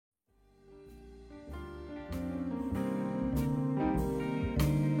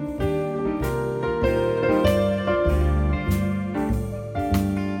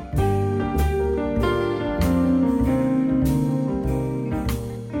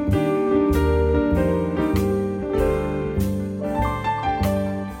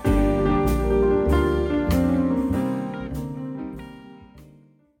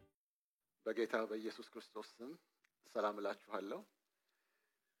ሰላም እላችኋለሁ።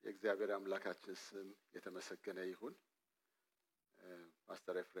 የእግዚአብሔር አምላካችን ስም የተመሰገነ ይሁን።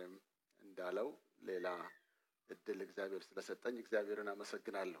 ፓስተር ኤፍሬም እንዳለው ሌላ እድል እግዚአብሔር ስለሰጠኝ እግዚአብሔርን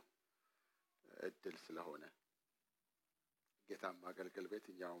አመሰግናለሁ። እድል ስለሆነ ጌታን ማገልገል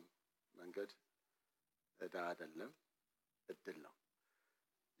በየትኛውም መንገድ ዕዳ አይደለም፣ እድል ነው።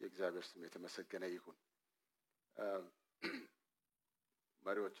 የእግዚአብሔር ስም የተመሰገነ ይሁን።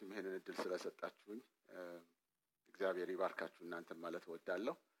 መሪዎችም ይሄንን እድል ስለሰጣችሁኝ እግዚአብሔር ይባርካችሁ እናንተን ማለት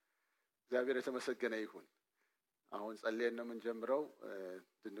እወዳለሁ። እግዚአብሔር የተመሰገነ ይሁን። አሁን ጸልየን ነው የምንጀምረው።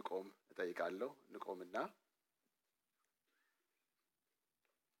 እንድንቆም እጠይቃለሁ። እንቆምና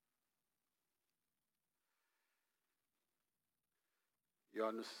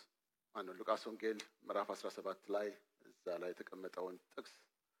ሉቃስ ወንጌል ምዕራፍ 17 ላይ እዛ ላይ የተቀመጠውን ጥቅስ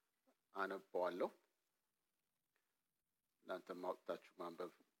አነባዋለሁ። እናንተም አውጥታችሁ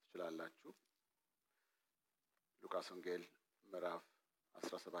ማንበብ ትችላላችሁ። ሉቃስ ወንጌል ምዕራፍ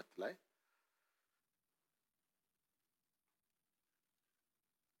 17 ላይ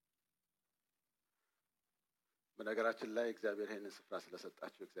በነገራችን ላይ እግዚአብሔር ይሄንን ስፍራ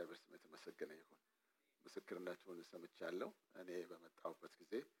ስለሰጣችሁ እግዚአብሔር ስም የተመሰገነ ይሁን። ምስክርነቱን ሰምቻለሁ። እኔ በመጣሁበት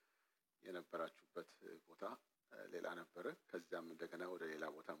ጊዜ የነበራችሁበት ቦታ ሌላ ነበር። ከዛም እንደገና ወደ ሌላ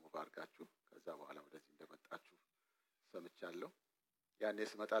ቦታ ሙቭ አድርጋችሁ ከዛ በኋላ ወደዚህ እንደመጣችሁ ሰምቻለሁ። ያኔ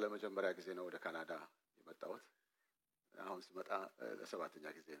ስመጣ ለመጀመሪያ ጊዜ ነው ወደ ካናዳ የመጣሁት። አሁን ስመጣ ለሰባተኛ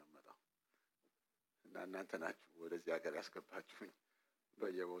ጊዜ ነው የምመጣው። እና እናንተ ናችሁ ወደዚህ ሀገር ያስገባችሁኝ።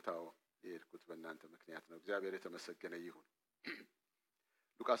 በየቦታው የሄድኩት በእናንተ ምክንያት ነው። እግዚአብሔር የተመሰገነ ይሁን።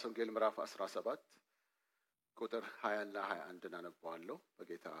 ሉቃስ ወንጌል ምዕራፍ 17 ቁጥር 20 እና 21 አነባዋለሁ።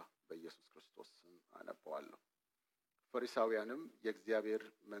 በጌታ በኢየሱስ ክርስቶስ ስም አነባዋለሁ። ፈሪሳውያንም የእግዚአብሔር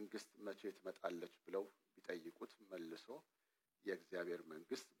መንግስት መቼ ትመጣለች ብለው ቢጠይቁት መልሶ የእግዚአብሔር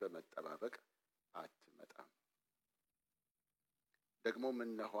መንግስት በመጠባበቅ አትመጣም፣ ደግሞ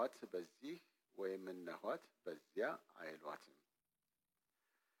እነኋት በዚህ ወይም እነኋት በዚያ አይሏትም።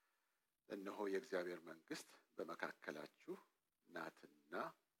 እነሆ የእግዚአብሔር መንግስት በመካከላችሁ ናትና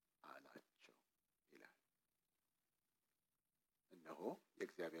አላቸው ይላል። እነሆ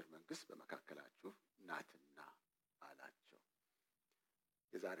የእግዚአብሔር መንግስት በመካከላችሁ ናትና አላቸው።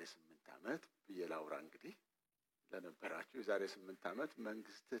 የዛሬ 8 ዓመት ብየላውራ እንግዲህ ለነበራችሁ የዛሬ 8 ዓመት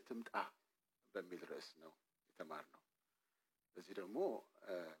መንግስት ትምጣ በሚል ርዕስ ነው የተማርነው። በዚህ ደግሞ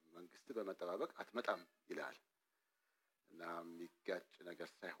መንግስት በመጠባበቅ አትመጣም ይላል እና የሚጋጭ ነገር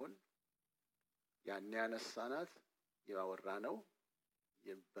ሳይሆን ያን ያነሳናት ያወራነው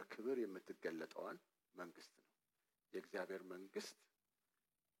በክብር የምትገለጠዋን መንግስት ነው። የእግዚአብሔር መንግስት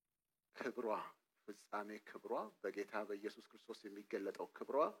ክብሯ ፍጻሜ ክብሯ በጌታ በኢየሱስ ክርስቶስ የሚገለጠው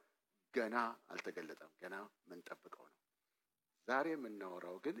ክብሯ ገና አልተገለጠም። ገና ምንጠብቀው ነው። ዛሬ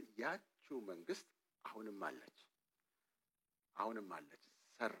የምናወራው ግን ያቺው መንግስት አሁንም አለች።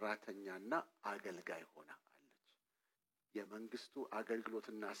 ሰራተኛና አገልጋይ ሆና አለች። የመንግስቱ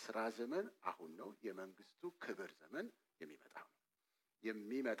አገልግሎትና ስራ ዘመን አሁን ነው። የመንግስቱ ክብር ዘመን የሚመጣው ነው።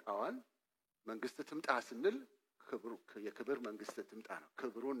 የሚመጣዋን መንግስት ትምጣ ስንል የክብር መንግስት ትምጣ ነው።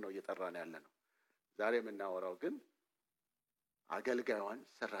 ክብሩን ነው እየጠራን ያለ ነው። ዛሬ የምናወራው ግን አገልጋይዋን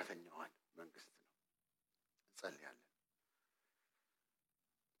ሰራተኛዋን መንግስት ነው። እንጸልያለን።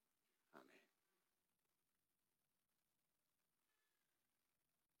 አሜን።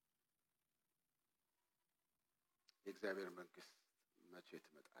 የእግዚአብሔር መንግስት መቼ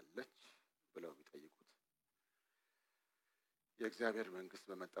ትመጣለች ብለው ቢጠይቁት የእግዚአብሔር መንግስት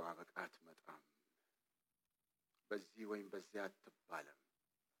በመጠባበቅ አትመጣም፣ በዚህ ወይም በዚያ አትባልም፣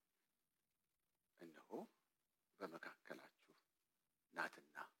 እነሆ በመካከላችሁ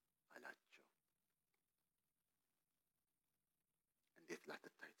ናትና አላቸው። እንዴት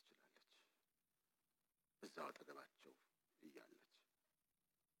ላትታይ ትችላለች? እዛው አጠገባቸው እያለች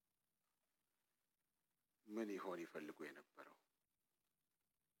ምን ይሆን ይፈልጉ የነበረው?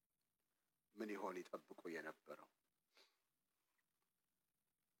 ምን ይሆን ይጠብቁ የነበረው?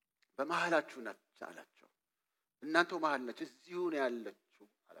 በመሃላችሁ ነች አላቸው። እናንተው መሃል ነች፣ እዚሁ ነው ያለችው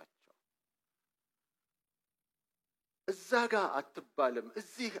አላቸው። እዛ ጋር አትባልም፣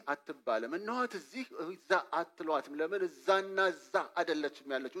 እዚህ አትባልም፣ እነኋት እዚህ እዛ አትሏትም። ለምን? እዛና እዛ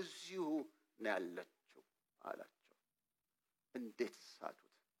አይደለችም ያለችው፣ እዚሁ ነው ያለችው አላቸው። እንዴት ሳቱት!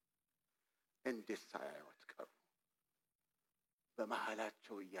 እንዴት ሳያዩት ቀሩ!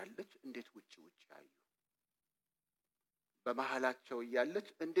 በመሃላቸው እያለች እንዴት ውጪ አዩ! በመሃላቸው እያለች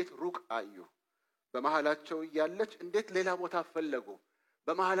እንዴት ሩቅ አዩ! በመሃላቸው እያለች እንዴት ሌላ ቦታ ፈለጉ!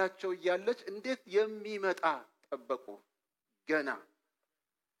 በመሃላቸው እያለች እንዴት የሚመጣ ጠበቁ! ገና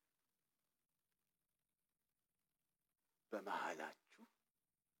በመሃላችሁ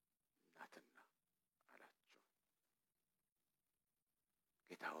ናትና አላቸው።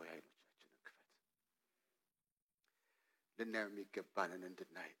 ጌታ ሆይ አይኖቻችንን ክፈት። ልናየው የሚገባንን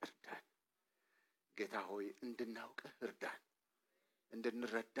እንድናይ እርዳን። ጌታ ሆይ እንድናውቅህ እርዳን፣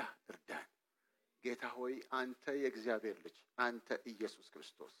 እንድንረዳ እርዳን። ጌታ ሆይ አንተ የእግዚአብሔር ልጅ፣ አንተ ኢየሱስ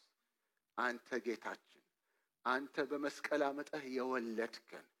ክርስቶስ፣ አንተ ጌታችን፣ አንተ በመስቀል አመጠህ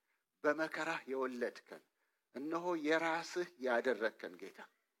የወለድከን፣ በመከራህ የወለድከን፣ እነሆ የራስህ ያደረግከን ጌታ፣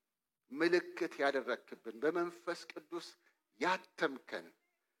 ምልክት ያደረግክብን፣ በመንፈስ ቅዱስ ያተምከን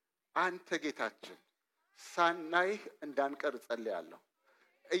አንተ ጌታችን ሳናይህ እንዳንቀር ጸልያለሁ።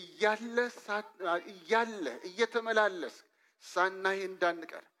 እያለ እየተመላለስ ሳናይህ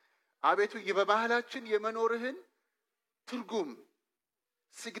እንዳንቀር አቤቱ በመሃላችን የመኖርህን ትርጉም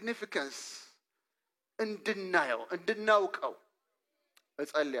ሲግኒፊካንስ እንድናየው እንድናውቀው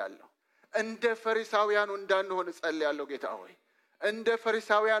እጸልያለሁ። እንደ ፈሪሳውያኑ እንዳንሆን እጸልያለሁ። ጌታ ሆይ እንደ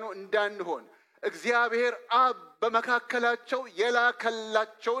ፈሪሳውያኑ እንዳንሆን እግዚአብሔር አብ በመካከላቸው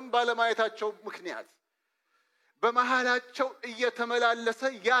የላከላቸውን ባለማየታቸው ምክንያት በመሃላቸው እየተመላለሰ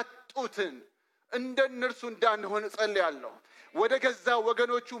ያጡትን እንደነርሱ እንዳንሆን እጸልያለሁ። ወደ ገዛ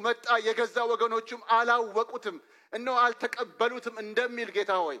ወገኖቹ መጣ፣ የገዛ ወገኖቹም አላወቁትም፣ እነሆ አልተቀበሉትም እንደሚል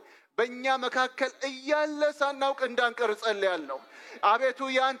ጌታ ሆይ በእኛ መካከል እያለ ሳናውቅ እንዳንቀር እጸልያለሁ። አቤቱ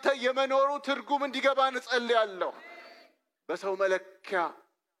ያንተ የመኖሩ ትርጉም እንዲገባን እጸልያለሁ። በሰው መለኪያ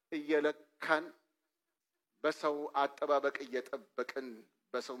እየለካን፣ በሰው አጠባበቅ እየጠበቅን፣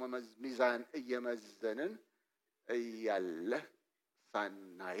 በሰው ሚዛን እየመዘንን እያለ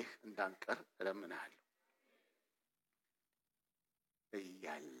ሳናይህ እንዳንቀር እለምንሃለሁ።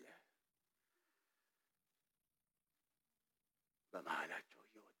 እያለ በመሃላቸው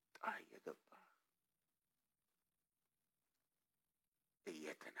እየወጣ እየገባ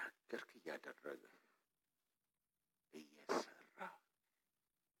እየተናገርክ እያደረገ እየሰራ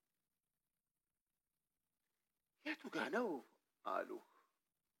የቱ ጋ ነው አሉ።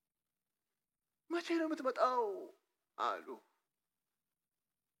 መቼ ነው የምትመጣው አሉ።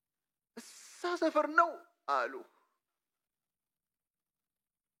 እዛ ሰፈር ነው አሉ።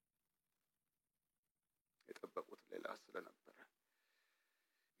 የጠበቁት ሌላ ስለነበረ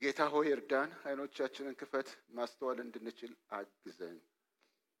ጌታ ሆይ እርዳን፣ አይኖቻችንን ክፈት፣ ማስተዋል እንድንችል አግዘን።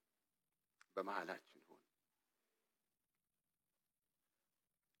 በመሃላችን ሁን።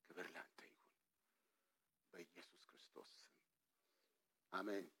 ክብር ላንተ ይሁን በኢየሱስ ክርስቶስ ስም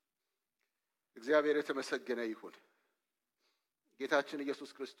አሜን። እግዚአብሔር የተመሰገነ ይሁን። ጌታችን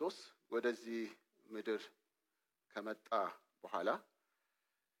ኢየሱስ ክርስቶስ ወደዚህ ምድር ከመጣ በኋላ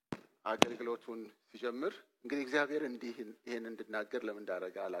አገልግሎቱን ሲጀምር እንግዲህ እግዚአብሔር ይሄን እንድናገር ለምን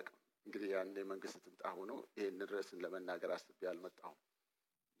እንዳደረገ አላውቅም። እንግዲህ ያኔ መንግስት ትምጣ ሆኖ ይሄንን ርዕስን ለመናገር አስቤ አልመጣሁም።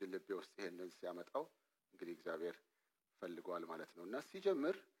 ልቤ ውስጥ ይሄንን ሲያመጣው እንግዲህ እግዚአብሔር ፈልጓል ማለት ነው። እና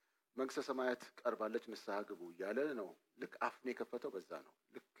ሲጀምር መንግስተ ሰማያት ቀርባለች ንስሐ ግቡ እያለ ነው። ልክ አፍን የከፈተው በዛ ነው።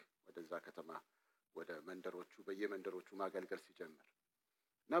 ልክ ወደዛ ከተማ ወደ መንደሮቹ በየመንደሮቹ ማገልገል ሲጀምር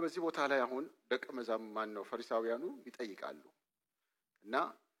እና በዚህ ቦታ ላይ አሁን ደቀ መዛሙርት ነው ፈሪሳውያኑ ይጠይቃሉ። እና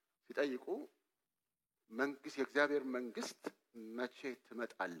ሲጠይቁ መንግስት የእግዚአብሔር መንግስት መቼ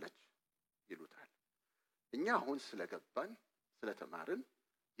ትመጣለች ይሉታል። እኛ አሁን ስለገባን ስለተማርን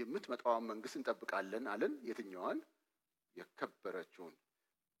የምትመጣውን መንግስት እንጠብቃለን አለን። የትኛዋን? የከበረችውን፣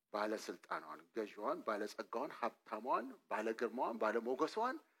 ባለስልጣኗን፣ ገዢዋን፣ ባለጸጋዋን፣ ሀብታሟን፣ ባለግርማዋን፣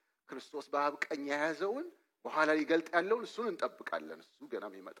 ባለሞገሷን ክርስቶስ በአብ ቀኝ የያዘውን በኋላ ሊገልጥ ያለውን እሱን እንጠብቃለን። እሱ ገና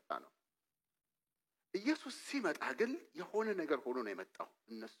የሚመጣ ነው። ኢየሱስ ሲመጣ ግን የሆነ ነገር ሆኖ ነው የመጣው።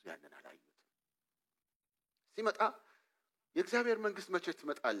 እነሱ ያንን አላዩትም። ሲመጣ የእግዚአብሔር መንግስት መቼ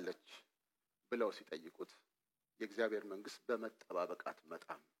ትመጣለች ብለው ሲጠይቁት የእግዚአብሔር መንግስት በመጠባበቅ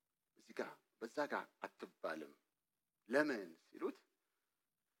አትመጣም፣ እዚህ ጋር በዛ ጋር አትባልም። ለምን ሲሉት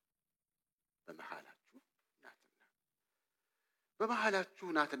በመሃላችሁ ናትና። በመሃላችሁ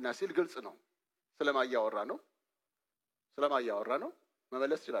ናትና ሲል ግልጽ ነው። ስለማያወራ ነው። ስለማያወራ ነው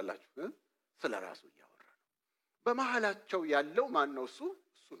መመለስ ይችላልላችሁ። ስለራሱ እያወራ ነው። በመሃላቸው ያለው ማን ነው? እሱ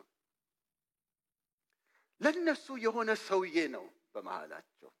ነው። ለነሱ የሆነ ሰውዬ ነው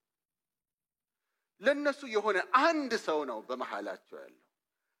በመሃላቸው። ለነሱ የሆነ አንድ ሰው ነው በመሃላቸው ያለው።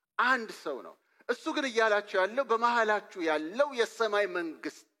 አንድ ሰው ነው። እሱ ግን እያላቸው ያለው በመሃላችሁ ያለው የሰማይ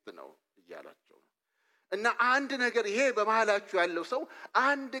መንግስት ነው እያላቸው ነው። እና አንድ ነገር ይሄ በመሃላችሁ ያለው ሰው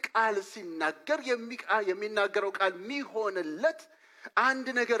አንድ ቃል ሲናገር የሚናገረው ቃል የሚሆንለት አንድ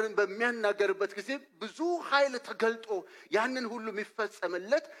ነገርን በሚያናገርበት ጊዜ ብዙ ኃይል ተገልጦ ያንን ሁሉ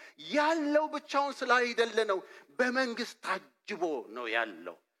የሚፈጸምለት ያለው ብቻውን ስላይደለ ነው። በመንግስት ታጅቦ ነው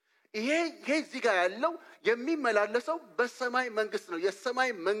ያለው። ይሄ እዚህ ጋር ያለው የሚመላለሰው በሰማይ መንግስት ነው። የሰማይ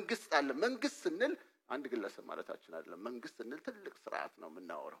መንግስት አለ። መንግስት ስንል አንድ ግለሰብ ማለታችን አይደለም። መንግስት ስንል ትልቅ ስርዓት ነው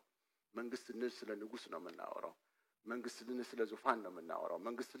የምናወራው። መንግስት ስንል ስለ ንጉስ ነው የምናወራው። መንግስት ስንል ስለ ዙፋን ነው የምናወራው።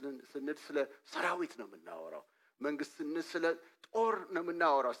 መንግስት ስንል ስለ ሰራዊት ነው የምናወራው። መንግስት ስንል ስለ ጦር ነው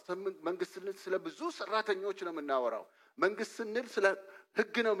የምናወራው። መንግስት ስንል ስለ ብዙ ሰራተኞች ነው የምናወራው። መንግስት ስንል ስለ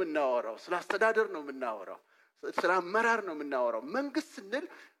ህግ ነው የምናወራው። ስለ አስተዳደር ነው የምናወራው። ስለ አመራር ነው የምናወራው። መንግስት ስንል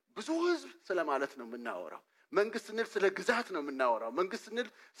ብዙ ህዝብ ስለማለት ነው የምናወራው። መንግስት ስንል ስለ ግዛት ነው የምናወራው። መንግስት ስንል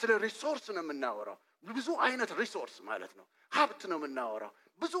ስለ ሪሶርስ ነው የምናወራው። ብዙ አይነት ሪሶርስ ማለት ነው። ሀብት ነው የምናወራው።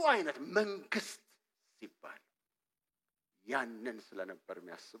 ብዙ አይነት መንግስት ሲባል ያንን ስለነበር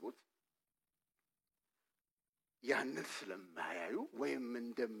የሚያስቡት። ያንን ስለማያዩ ወይም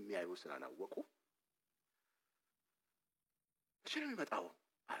እንደሚያዩ ስላላወቁ እሺ ነው የሚመጣው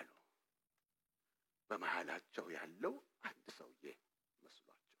አሉ። በመሃላቸው ያለው አንድ ሰውዬ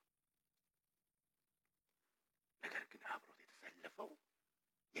መስሏቸው፣ ነገር ግን አብሮት የተሰለፈው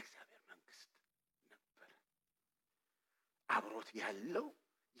የእግዚአብሔር መንግስት ነበር። አብሮት ያለው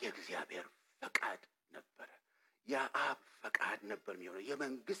የእግዚአብሔር ፈቃድ ነበር። የአብ ፈቃድ ነበር የሚሆነው።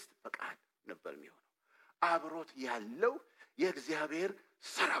 የመንግስት ፈቃድ ነበር የሚሆነው። አብሮት ያለው የእግዚአብሔር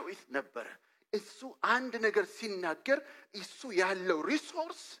ሰራዊት ነበር። እሱ አንድ ነገር ሲናገር እሱ ያለው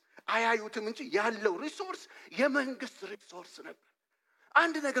ሪሶርስ አያዩትም እንጂ ያለው ሪሶርስ የመንግስት ሪሶርስ ነበር።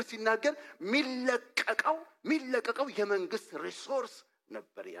 አንድ ነገር ሲናገር ሚለቀቀው የመንግስት ሪሶርስ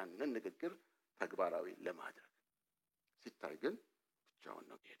ነበር። ያንን ንግግር ተግባራዊ ለማድረግ ሲታይ ግን ብቻውን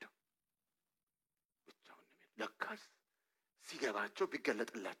ነው የሚሄደው። ለካስ ሲገባቸው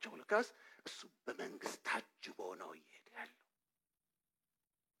ቢገለጥላቸው ለካስ እሱ በመንግስት ታጅቦ ነው ይሄድ ያለው።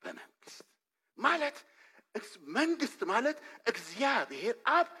 በመንግስት ማለት መንግስት ማለት እግዚአብሔር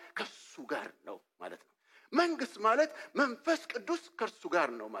አብ ከሱ ጋር ነው ማለት ነው። መንግስት ማለት መንፈስ ቅዱስ ከሱ ጋር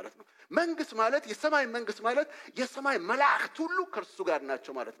ነው ማለት ነው። መንግስት ማለት የሰማይ መንግስት ማለት የሰማይ መላእክት ሁሉ ከሱ ጋር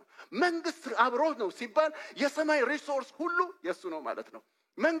ናቸው ማለት ነው። መንግስት አብሮት ነው ሲባል የሰማይ ሪሶርስ ሁሉ የሱ ነው ማለት ነው።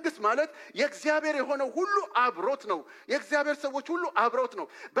 መንግስት ማለት የእግዚአብሔር የሆነው ሁሉ አብሮት ነው። የእግዚአብሔር ሰዎች ሁሉ አብሮት ነው።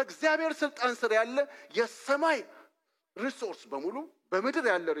 በእግዚአብሔር ስልጣን ስር ያለ የሰማይ ሪሶርስ በሙሉ፣ በምድር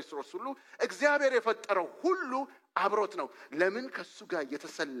ያለ ሪሶርስ ሁሉ፣ እግዚአብሔር የፈጠረው ሁሉ አብሮት ነው። ለምን? ከሱ ጋር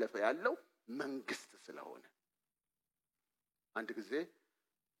እየተሰለፈ ያለው መንግስት ስለሆነ። አንድ ጊዜ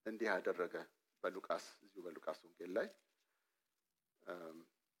እንዲህ ያደረገ በሉቃስ ወንጌል ላይ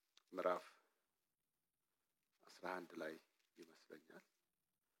ምዕራፍ 11 ላይ ይመስለኛል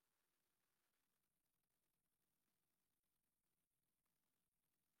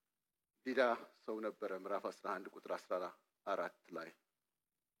ዲዳ ሰው ነበረ። ምዕራፍ 11 ቁጥር 14 ላይ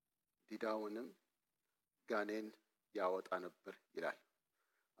ዲዳውንም ጋኔን ያወጣ ነበር ይላል።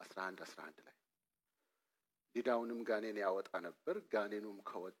 11 ላይ ዲዳውንም ጋኔን ያወጣ ነበር። ጋኔኑም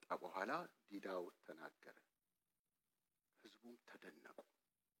ከወጣ በኋላ ዲዳው ተናገረ፣ ህዝቡም ተደነቁ።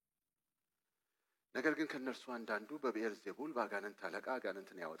 ነገር ግን ከነርሱ አንዳንዱ በብዔልዜቡል በአጋንንት አለቃ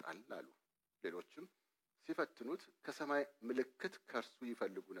አጋንንትን ያወጣል አሉ። ሌሎችም ሲፈትኑት ከሰማይ ምልክት ከእርሱ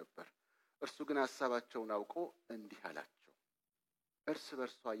ይፈልጉ ነበር። እርሱ ግን ሐሳባቸውን አውቆ እንዲህ አላቸው፣ እርስ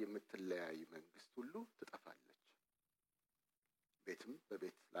በርሷ የምትለያይ መንግስት ሁሉ ትጠፋለች፣ ቤትም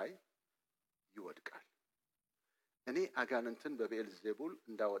በቤት ላይ ይወድቃል። እኔ አጋንንትን በብዔልዜቡል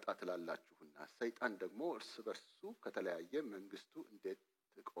እንዳወጣ ትላላችሁና ሰይጣን ደግሞ እርስ በርሱ ከተለያየ መንግስቱ እንዴት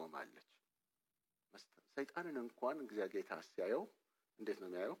ትቆማለች? ሰይጣንን እንኳን እግዚአብሔር ጌታ ሲያየው እንዴት ነው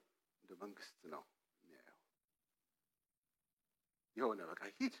የሚያየው? እንደ መንግስት ነው የሚያየው። የሆነ በቃ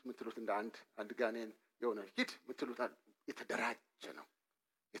ሂድ የምትሉት እንደ አንድ ጋኔን የሆነ ሂድ የምትሉት የተደራጀ ነው፣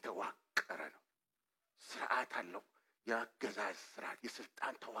 የተዋቀረ ነው፣ ስርዓት አለው። የአገዛዝ ስርዓት፣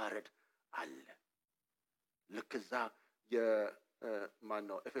 የስልጣን ተዋረድ አለ። ልክ እዛ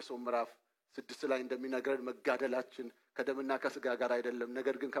ኤፌሶን ምዕራፍ 6 ላይ እንደሚነግረን መጋደላችን ከደምና ከስጋ ጋር አይደለም፣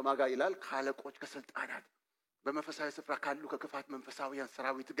 ነገር ግን ከማጋ ይላል ከአለቆች ከስልጣናት በመንፈሳዊ ስፍራ ካሉ ከክፋት መንፈሳዊያን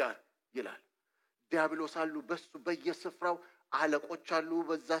ሰራዊት ጋር ይላል። ዲያብሎስ አሉ፣ በሱ በየስፍራው አለቆች አሉ፣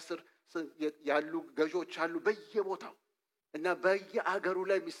 በዛ ስር ያሉ ገዦች አሉ በየቦታው እና በየአገሩ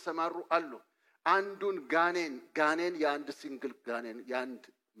ላይ የሚሰማሩ አሉ። አንዱን ጋኔን የአንድ ሲንግል ጋኔን የአንድ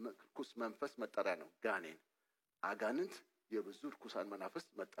ርኩስ መንፈስ መጠሪያ ነው። ጋኔን አጋንንት የብዙ ርኩሳን መናፍስት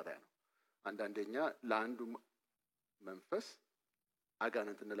መጠሪያ ነው። አንዳንደኛ ለአንዱ መንፈስ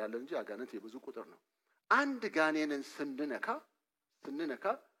አጋንንት እንላለን እንጂ አጋንንት የብዙ ቁጥር ነው። አንድ ጋኔንን ስንነካ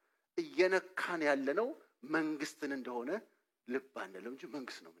እየነካን ያለነው መንግስትን እንደሆነ ልብ አንልም እንጂ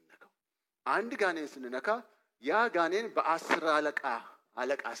መንግስት ነው የምንነካው። አንድ ጋኔን ስንነካ ያ ጋኔን በ10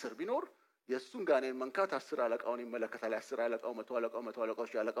 አለቃ ስር ቢኖር የሱን ጋኔን መንካት 10 አለቃውን ይመለከታል። 10 አለቃው 100 አለቃው 100 አለቃው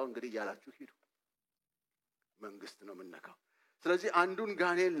ያለቃው እንግዲህ ያላችሁ ሂዱ። መንግስት ነው የምንነካው። ስለዚህ አንዱን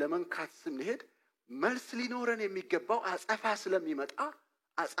ጋኔን ለመንካት ስንሄድ መልስ ሊኖረን የሚገባው አጸፋ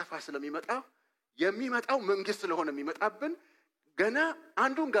ስለሚመጣ የሚመጣው መንግስት ስለሆነ የሚመጣብን ገና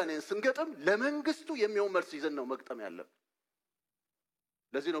አንዱን ጋኔን ስንገጥም ለመንግስቱ የሚሆን መልስ ይዘን ነው መግጠም ያለብን።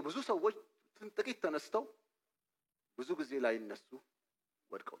 ለዚህ ነው ብዙ ሰዎች ጥቂት ተነስተው ብዙ ጊዜ ላይ እነሱ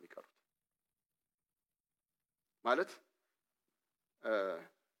ወድቀው የሚቀሩት። ማለት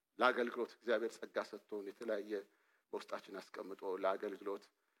ለአገልግሎት እግዚአብሔር ጸጋ ሰጥቶን የተለያየ በውስጣችን አስቀምጦ ለአገልግሎት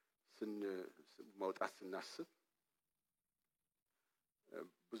መውጣት ስናስብ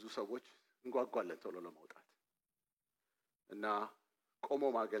ብዙ ሰዎች እንጓጓለን ቶሎ ለመውጣት እና ቆሞ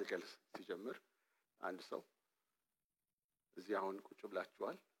ማገልገል ሲጀምር አንድ ሰው እዚህ አሁን ቁጭ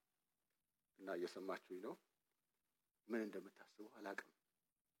ብላችኋል እና እየሰማችሁኝ ነው። ምን እንደምታስቡ አላውቅም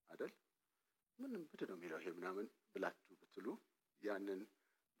አይደል? ምንም ብድ ነው የሚለው ይሄ ምናምን ብላችሁ ብትሉ ያንን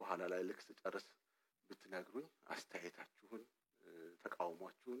በኋላ ላይ ልክ ስጨርስ ብትነግሩኝ አስተያየታችሁን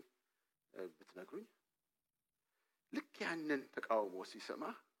ተቃውሟችሁን ብትነግሩኝ ልክ ያንን ተቃውሞ ሲሰማ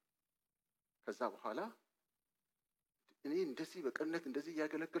ከዛ በኋላ እኔ እንደዚህ በቀነት እንደዚህ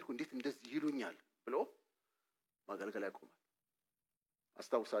ያገለገልኩ እንዴት እንደዚህ ይሉኛል ብሎ ማገልገል ያቆማል።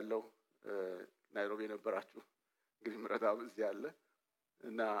 አስታውሳለሁ ናይሮቢ ነበራችሁ እንግዲህ ምረታብ እዚህ ያለ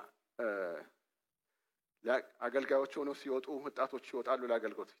እና አገልጋዮች ሆነው ሲወጡ ወጣቶች ይወጣሉ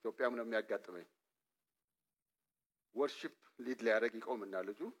ለአገልግሎት። ኢትዮጵያም ነው የሚያጋጥመኝ። ወርሺፕ ሊድ ሊያደርግ ይቆምና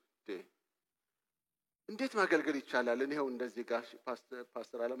ልጁ እንዴት ማገልገል ይቻላል? እኔው እንደዚህ ጋር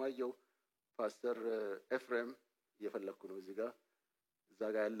ፓስተር አለማየሁ ፓስተር ኤፍሬም እየፈለኩ ነው እዚህ ጋር እዛ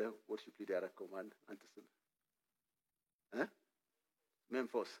ጋር ያለ ወርሺፕ ሊድ ያደረከው ማን አንተ ስም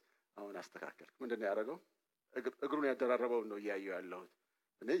ሜምፎስ አሁን አስተካከልክ። ምንድነው ያደረገው? እግሩን ያደራረበው ነው እያየው ያለሁት።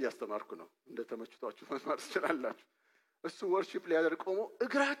 እኔ እያስተማርኩ ነው። እንደተመችቷችሁ መስማት ትችላላችሁ። እሱ ወርሺፕ ሊያደርግ ቆሞ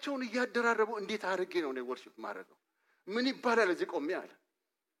እግራቸውን እያደራረበው እንዴት አድርጌ ነው እኔ ወርሺፕ ማድረገው? ምን ይባላል እዚህ ቆሜ አለ።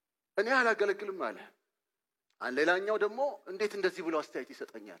 እኔ አላገለግልም አለ። ሌላኛው ደግሞ እንዴት እንደዚህ ብሎ አስተያየት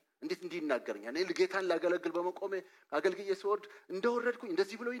ይሰጠኛል? እንዴት እንዲህ ይናገረኛል? እኔ ጌታን ላገለግል በመቆሜ አገልግዬ ስወርድ እንደወረድኩኝ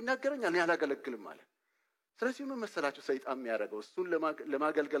እንደዚህ ብሎ ይናገረኛል። እኔ አላገለግልም አለ። ስለዚህ ምን መሰላችሁ ሰይጣን የሚያደርገው? እሱን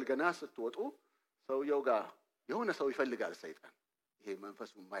ለማገልገል ገና ስትወጡ ሰውየው ጋር የሆነ ሰው ይፈልጋል ሰይጣን። ይሄ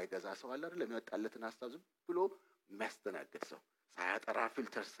መንፈሱ የማይገዛ ሰው አለ አይደል? የሚወጣለትን ሐሳብ ዝም ብሎ የሚያስተናግድ ሰው ሳያጠራ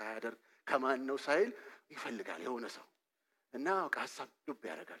ፊልተር ሳያደርግ ከማን ነው ሳይል ይፈልጋል የሆነ ሰው እና ሐሳብ ዱብ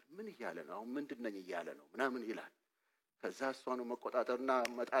ያደርጋል። ምን እያለ ነው? አሁን ምንድነኝ እያለ ነው ምናምን ይላል። ከዛ እሷኑ መቆጣጠርና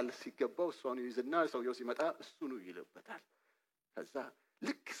መጣል ሲገባው እሷኑ ይዝና ሰውየው ሲመጣ እሱኑ ይልበታል። ከዛ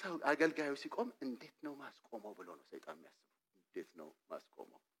ልክ ሰው አገልጋዩ ሲቆም እንዴት ነው ማስቆመው ብሎ ነው ሰይጣን የሚያስበው። እንዴት ነው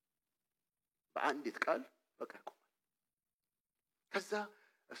ማስቆመው? በአንዲት ቃል በቃ ቆም። ከዛ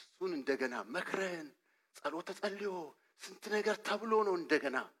እሱን እንደገና መክረን ጸሎት ተጸልዮ ስንት ነገር ተብሎ ነው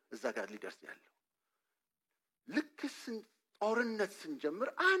እንደገና እዛ ጋር ሊደርስ ያለው። ልክ ጦርነት ስንጀምር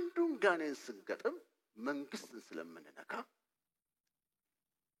አንዱን ጋኔን ስንገጥም መንግስትን ስለምንነካ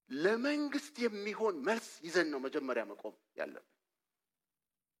ለመንግስት የሚሆን መልስ ይዘን ነው መጀመሪያ መቆም ያለብን።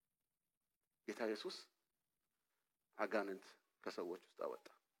 ጌታ ኢየሱስ አጋንንት ከሰዎች ውስጥ አወጣ።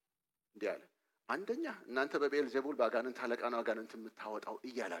 እንዲህ አለ፣ አንደኛ እናንተ በቤልዜቡል በአጋንንት አለቃ ነው አጋንንት የምታወጣው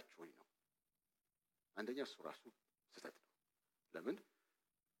እያላችሁኝ ነው። አንደኛ እሱ ራሱ ስህተት ነው። ለምን?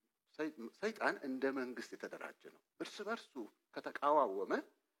 ሰይጣን እንደ መንግስት የተደራጀ ነው። እርስ በርሱ ከተቃዋወመ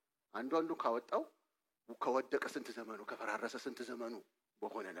አንዱ ካወጣው ከወደቀ ስንት ዘመኑ ከፈራረሰ ስንት ዘመኑ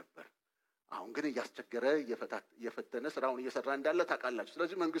በሆነ ነበር። አሁን ግን እያስቸገረ እየፈተነ ስራውን እየሰራ እንዳለ ታውቃላችሁ።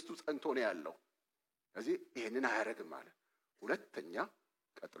 ስለዚህ መንግስቱ ጸንቶ ነው ያለው። ስለዚህ ይሄንን አያረግም ማለት። ሁለተኛ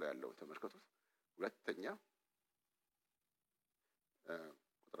ቀጥሎ ያለው ተመልከቱት። ሁለተኛ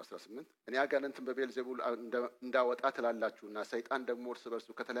ቁጥር 18 እኔ አጋንንትን በቤልዜቡል እንዳወጣ ትላላችሁና ሰይጣን ደግሞ እርስ በርሱ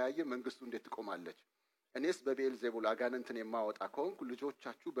ከተለያየ መንግስቱ እንዴት ትቆማለች? እኔስ በቤልዜቡል አጋንንትን የማወጣ ከሆንኩ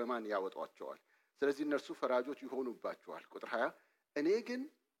ልጆቻችሁ በማን ያወጧቸዋል? ስለዚህ እነርሱ ፈራጆች ይሆኑባችኋል። ቁጥር 20 እኔ ግን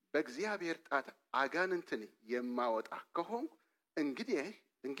በእግዚአብሔር ጣት አጋንንትን የማወጣ ከሆንኩ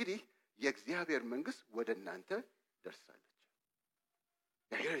እንግዲህ የእግዚአብሔር መንግስት ወደ እናንተ ደርሳለች።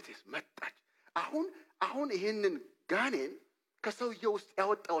 ያይረቴስ መጣች። አሁን ይሄንን ጋኔን ከሰውየው ውስጥ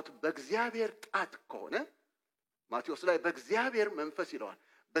ያወጣሁት በእግዚአብሔር ጣት ከሆነ ማቴዎስ ላይ በእግዚአብሔር መንፈስ ይለዋል።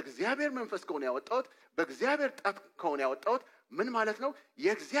 በእግዚአብሔር መንፈስ ከሆነ ያወጣሁት በእግዚአብሔር ጣት ከሆነ ያወጣሁት ምን ማለት ነው?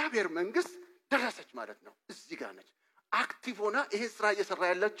 የእግዚአብሔር መንግስት ደረሰች ማለት ነው። እዚህ ጋር ነች። አክቲቭ ሆና ይሄ ስራ እየሰራ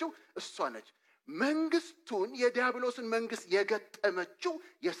ያለችው እሷ ነች። መንግስቱን የዲያብሎስን መንግስት የገጠመችው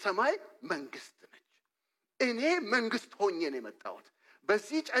የሰማይ መንግስት ነች። እኔ መንግስት ሆኜ ነው የመጣሁት።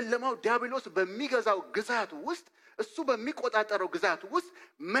 በዚህ ጨለማው ዲያብሎስ በሚገዛው ግዛት ውስጥ እሱ በሚቆጣጠረው ግዛት ውስጥ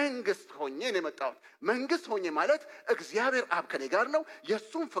መንግስት ሆኜ ነው የመጣሁት። መንግስት ሆኜ ማለት እግዚአብሔር አብ ከኔ ጋር ነው፣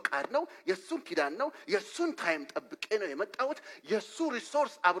 የሱን ፍቃድ ነው፣ የሱን ኪዳን ነው፣ የሱን ታይም ጠብቄ ነው የመጣሁት። የሱ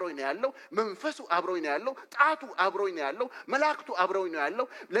ሪሶርስ አብሮኝ ነው ያለው፣ መንፈሱ አብሮኝ ነው ያለው፣ ጣቱ አብሮኝ ነው ያለው፣ መላእክቱ አብሮኝ ነው ያለው።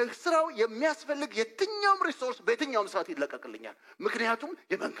 ለስራው የሚያስፈልግ የትኛውም ሪሶርስ በየትኛውም ሰዓት ይለቀቅልኛል። ምክንያቱም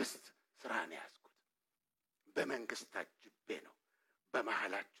የመንግስት ስራ ነው ያዝኩት። በመንግስት ታጅቤ ነው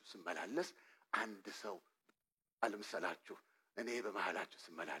በመሃላችሁ ስመላለስ። አንድ ሰው አልምሰላችሁ፣ እኔ በመሃላችሁ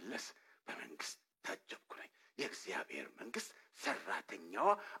ስመላለስ በመንግስት ታጀብኩ ነኝ። የእግዚአብሔር መንግስት ሰራተኛዋ፣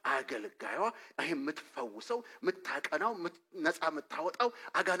 አገልጋይዋ፣ የምትፈውሰው፣ የምታቀናው፣ ነፃ የምታወጣው፣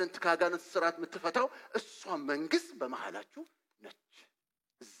 አጋንንት ከአጋንንት ስራት የምትፈታው እሷ መንግስት በመሃላችሁ ነች።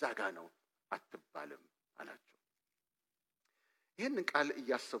 እዛ ጋ ነው አትባልም አላቸው። ይህንን ቃል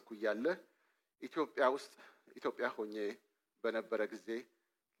እያሰብኩ እያለ ኢትዮጵያ ሆኜ በነበረ ጊዜ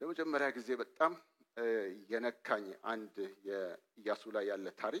ለመጀመሪያ ጊዜ በጣም የነካኝ አንድ የኢያሱ ላይ ያለ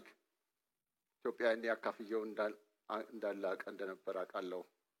ታሪክ ኢትዮጵያ እኔ አካፍየው እንዳላቀ እንደነበር አውቃለሁ።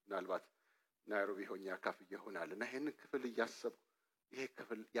 ምናልባት ናይሮቢ ሆኜ አካፍየው ይሆናል እና ይሄንን ክፍል እያሰብኩ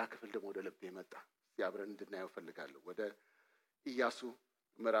ያ ክፍል ደግሞ ወደ ልቤ መጣ። አብረን እንድናየው ፈልጋለሁ። ወደ ኢያሱ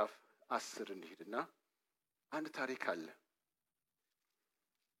ምዕራፍ 10 እንሂድና አንድ ታሪክ አለ።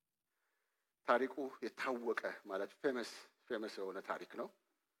 ታሪኩ የታወቀ ማለት ፌመስ የሆነ ታሪክ ነው።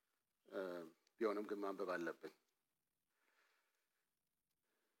 ቢሆንም ግን ማንበብ አለብን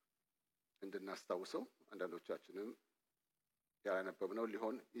እንድናስታውሰው። አንዳንዶቻችንም ያነበብነው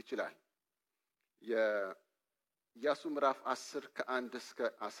ሊሆን ይችላል። የኢያሱ ምዕራፍ 10 ከ1 እስከ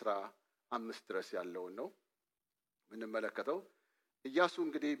 15 ድረስ ያለውን ነው የምንመለከተው። ኢያሱ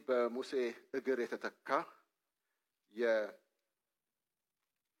እንግዲህ በሙሴ እግር የተተካ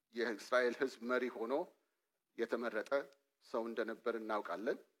የእስራኤል ሕዝብ መሪ ሆኖ የተመረጠ ሰው እንደነበር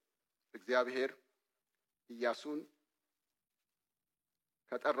እናውቃለን። እግዚአብሔር ኢያሱን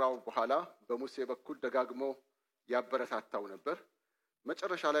ከጠራው በኋላ በሙሴ በኩል ደጋግሞ ያበረታታው ነበር።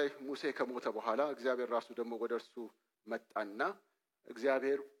 መጨረሻ ላይ ሙሴ ከሞተ በኋላ እግዚአብሔር ራሱ ደግሞ ወደ እርሱ መጣና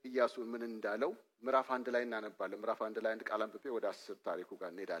እግዚአብሔር ኢያሱን ምን እንዳለው ምዕራፍ 1 ላይ እናነባለን። ምዕራፍ 1 ላይ አንድ ቃል አንብቤ ወደ 10 ታሪኩ ጋር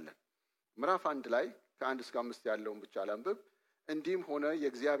እንሄዳለን። ምዕራፍ 1 ላይ ከ1 እስከ 5 ያለውን ብቻ ላንብብ። እንዲህም ሆነ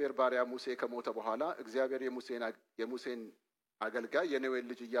የእግዚአብሔር ባሪያ ሙሴ ከሞተ በኋላ እግዚአብሔር የሙሴን አገልጋይ የነዌን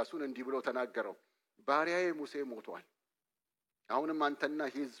ልጅ ኢያሱን እንዲህ ብሎ ተናገረው። ባሪያዬ ሙሴ ሞቷል። አሁንም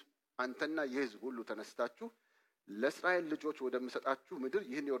አንተና የሕዝብ ሁሉ ተነስታችሁ ለእስራኤል ልጆች ወደምሰጣችሁ ምድር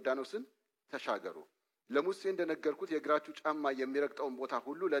ይህን ዮርዳኖስን ተሻገሩ። ለሙሴ እንደነገርኩት የእግራችሁ ጫማ የሚረግጠውን ቦታ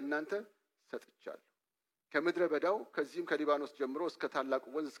ሁሉ ለእናንተ ሰጥቻለሁ። ከምድረ በዳው ከዚህም ከሊባኖስ ጀምሮ እስከ ታላቁ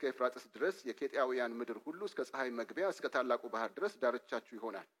ወንዝ እስከ ኤፍራጥስ ድረስ የኬጢያውያን ምድር ሁሉ እስከ ፀሐይ መግቢያ እስከ ታላቁ ባህር ድረስ ዳርቻችሁ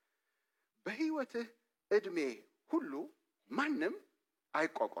ይሆናል። በሕይወትህ ዕድሜ ሁሉ ማንም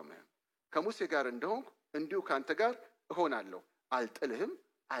አይቋቋምህም። ከሙሴ ጋር እንደሆንኩ እንዲሁ ካንተ ጋር እሆናለሁ፣ አልጥልህም፣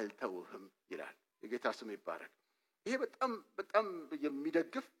 አልተውህም ይላል። የጌታ ስም ይባረክ። ይሄ በጣም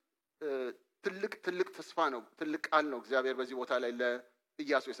የሚደግፍ ትልቅ ተስፋ ነው። ትልቅ ቃል ነው እግዚአብሔር በዚህ ቦታ ላይ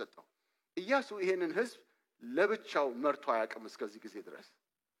ለኢያሱ የሰጠው። ኢያሱ ይሄንን ሕዝብ ለብቻው መርቶ አያውቅም እስከዚህ ጊዜ ድረስ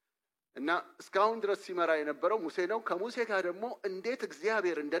እና እስካሁን ድረስ ሲመራ የነበረው ሙሴ ነው። ከሙሴ ጋር ደግሞ እንዴት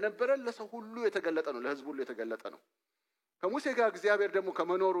እግዚአብሔር እንደነበረ ለሰው ሁሉ የተገለጠ ነው፣ ለሕዝቡ ሁሉ የተገለጠ ነው። ከሙሴ ጋር እግዚአብሔር ደግሞ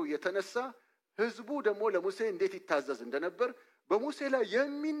ከመኖሩ የተነሳ ሕዝቡ ደግሞ ለሙሴ እንዴት ይታዘዝ እንደነበር፣ በሙሴ ላይ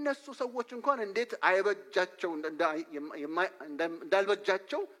የሚነሱ ሰዎች እንኳን እንዴት አይበጃቸው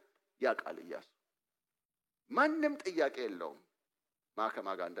እንዳልበጃቸው ያውቃል ኢያሱ። ማንም ጥያቄ የለውም ከማ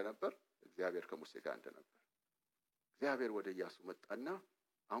ጋር እንደነበር፣ እግዚአብሔር ከሙሴ ጋር እንደነበር። እግዚአብሔር ወደ ኢያሱ መጣና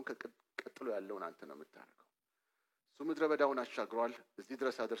አሁን ቀጥሎ ያለውን አንተ ነው የምታደርገው። እሱ ምድረ በዳውን አሻግሯል፣ እዚህ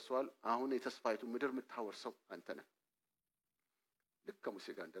ድረስ አደርሰዋል። አሁን የተስፋይቱ ምድር የምታወርሰው አንተ ነህ። ልክ ከሙሴ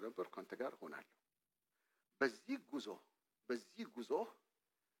ጋር እንደነበርኩ አንተ ጋር ሆናለሁ። በዚህ ጉዞ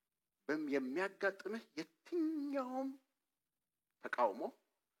የሚያጋጥምህ የትኛውም ተቃውሞ፣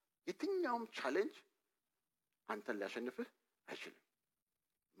 የትኛውም ቻሌንጅ አንተን ሊያሸንፍህ አይችልም።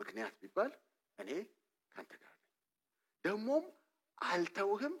 ምክንያት ቢባል እኔ ካንተ ጋር ነኝ። ደግሞም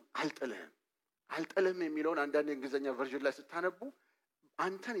አልተውህም፣ አልጥልህም የሚለውን አንዳንድ የእንግሊዝኛ ቨርዥን ላይ ስታነቡ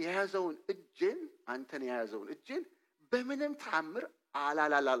አንተን የያዘውን እጄን በምንም ተአምር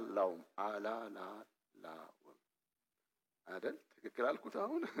አላላላውም አይደል? ትክክል አልኩት?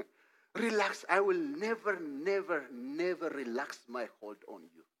 አሁን ሪላክስ I will never relax my hold on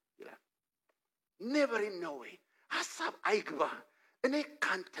you ይላል። never in no way ሐሳብ አይግባ፣ እኔ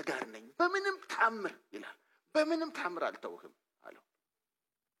ካንተ ጋር ነኝ በምንም ተአምር ይላል። በምንም ተአምር አልተውህም አለው።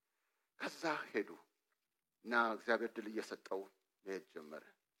 ከዛ ሄዱ እና እግዚአብሔር ድል እየሰጠው መሄድ ጀመረ።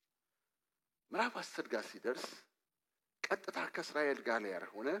 ምዕራፍ 10 ጋር ሲደርስ ቀጥታ ከእስራኤል ጋር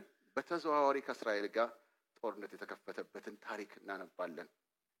ያልሆነ በተዘዋዋሪ ከእስራኤል ጋር ጦርነት የተከፈተበትን ታሪክ እናነባለን።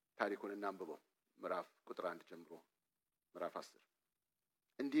 ታሪኩን እናንብበው። ምዕራፍ ቁጥር 1 ጀምሮ ምዕራፍ 10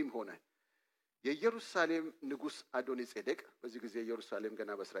 እንዲህም ሆነ የኢየሩሳሌም ንጉሥ አዶኒጼዴቅ፣ በዚህ ጊዜ ኢየሩሳሌም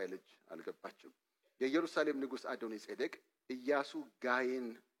ገና በእስራኤል እጅ አልገባችም። የኢየሩሳሌም ንጉሥ አዶኒጼዴቅ ኢያሱ ጋይን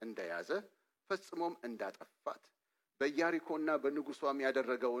እንደያዘ ፈጽሞም እንዳጠፋት በኢያሪኮና በንጉሷም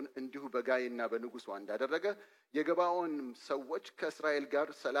ያደረገውን እንዲሁ በጋይና በንጉሷ እንዳደረገ የገባዖን ሰዎች ከእስራኤል ጋር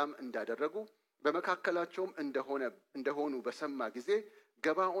ሰላም እንዳደረጉ በመካከላቸውም እንደሆኑ በሰማ ጊዜ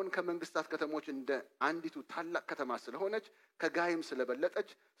ገባዖን ከመንግስታት ከተሞች እንደ አንዲቱ ታላቅ ከተማ ስለሆነች ከጋይም ስለበለጠች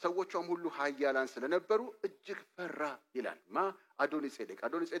ሰዎቿም ሁሉ ኃያላን ስለነበሩ እጅግ ፈራ ይላል። አዶኒጼዴቅ።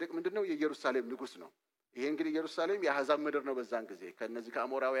 አዶኒጼዴቅ ምንድነው? የኢየሩሳሌም ንጉሥ ነው። ይሄ እንግዲህ ኢየሩሳሌም የአሕዛብ ምድር ነው። በዛን ጊዜ ከነዚህ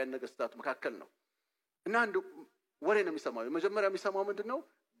ከአሞራውያን ነገስታት መካከል ነው። እና አንድ ወሬ ነው የሚሰማው። የመጀመሪያ የሚሰማው ምንድነው?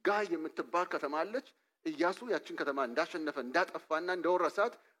 ጋይ የምትባል ከተማ አለች። ኢያሱ ያችን ከተማ እንዳሸነፈ እንዳጠፋና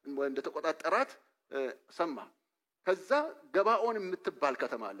እንደወረሳት እንደተቆጣጠራት ሰማ። ከዛ ገባዖን የምትባል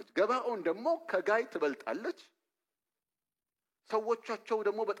ከተማ አለች። ገባዖን ደግሞ ከጋይ ትበልጣለች። ሰዎቻቸው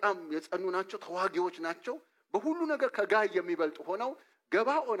ደግሞ በጣም የጸኑ ናቸው፣ ተዋጊዎች ናቸው። በሁሉ ነገር ከጋይ የሚበልጡ ሆነው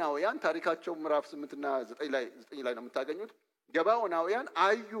ገባዖናውያን ታሪካቸው ምዕራፍ 8 እና 9 ላይ ነው የምታገኙት። ገባዖናውያን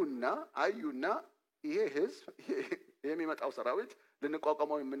አዩና ይሄ ህዝብ የሚመጣው ሰራዊት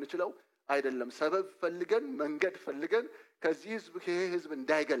ልንቋቋመው የምንችለው አይደለም። ሰበብ ፈልገን መንገድ ፈልገን ከዚህ ህዝብ ይሄ ህዝብ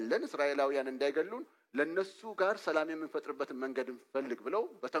እንዳይገለን እስራኤላውያን እንዳይገሉን ለነሱ ጋር ሰላም የምንፈጥርበትን መንገድ እንፈልግ ብለው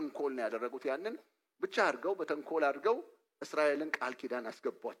በተንኮል ነው ያደረጉት። ያንን ብቻ አድርገው በተንኮል አድርገው እስራኤልን ቃል ኪዳን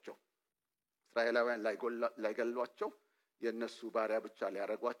አስገቧቸው። እስራኤላውያን ላይገሏቸው የነሱ ባሪያ ብቻ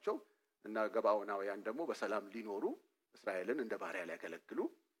ሊያረጓቸው እና ገባዖናውያን ደግሞ በሰላም ሊኖሩ እስራኤልን እንደ ባሪያ ሊያገለግሉ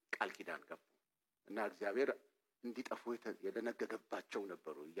ቃል ኪዳን ገቡ እና እግዚአብሔር እንዲጠፉ የደነገገባቸው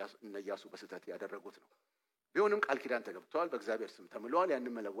ነበሩ። እነ ኢያሱ በስህተት ያደረጉት ነው። ቢሆንም ቃል ኪዳን ተገብተዋል፣ በእግዚአብሔር ስም ተምለዋል።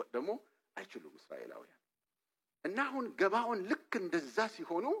 ያንን መለወጥ ደግሞ አይችሉም እስራኤላውያን። እና አሁን ገባዖን ልክ እንደዛ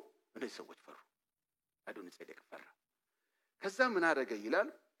ሲሆኑ እነዚህ ሰዎች ፈሩ። አዶኒጼዴቅ ፈራ። ከዛ ምን አደረገ ይላል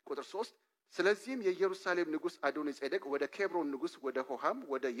ቁጥር 3 ስለዚህም የኢየሩሳሌም ንጉሥ አዶኒጼዴቅ ወደ ኬብሮን ንጉሥ ወደ ሆሃም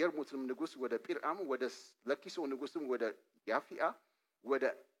ወደ የርሙትም ንጉሥ ወደ ጲርአም ወደ ለኪሶ ንጉሥም ወደ ያፊአ ወደ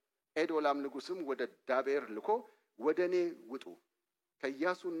ኤዶላም ንጉሥም ወደ ዳቤር ልኮ ወደ እኔ ውጡ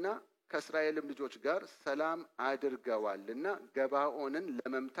ከኢያሱና ከእስራኤልም ልጆች ጋር ሰላም አድርገዋልና ገባዖንን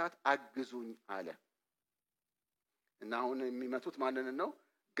ለመምታት አግዙኝ አለ። እና አሁን የሚመቱት ማንን ነው?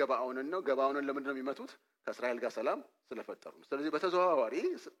 ገባዖንን ነው። ገባዖንን ለምንድን ነው የሚመቱት? ከእስራኤል ጋር ሰላም ስለፈጠሩ ነው። ስለዚህ በተዘዋዋሪ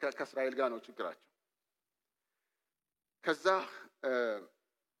ከእስራኤል ጋር ነው ችግራቸው። ከዛ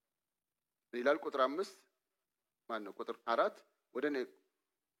ይላል ቁጥር 5 ቁጥር 4 ወደ እኔ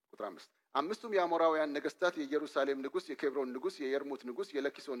ቁጥር 5 አምስቱም የአሞራውያን ነገስታት የኢየሩሳሌም ንጉሥ፣ የኬብሮን ንጉሥ፣ የየርሙት ንጉሥ፣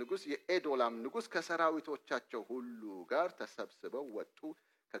 የለኪሶ ንጉሥ፣ የኤዶላም ንጉሥ ከሰራዊቶቻቸው ሁሉ ጋር ተሰብስበው ወጡ፣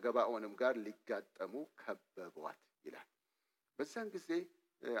 ከገባዖንም ጋር ሊጋጠሙ ከበቧት ይላል። በዛን ጊዜ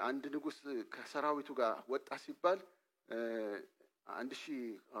አንድ ንጉሥ ከሰራዊቱ ጋር ወጣ ሲባል 1000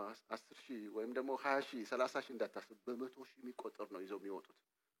 10000 ወይም ደግሞ 20000 30000 እንዳታስብ በ100,000 የሚቆጠር ነው ይዘው የሚወጡት።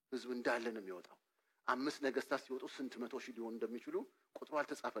 ህዝብ እንዳለ ነው የሚወጣው። 5 ነገስታት ሲወጡ ስንት 100,000 ሊሆን እንደሚችሉ ቁጥሩ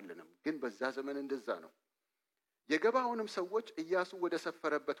አልተጻፈልንም፣ ግን በዛ ዘመን እንደዛ ነው። የገባዖንም ሰዎች ኢያሱ ወደ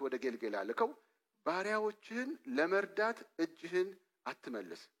ሰፈረበት ወደ ጌልጌላ ልከው ባሪያዎችህን ለመርዳት እጅህን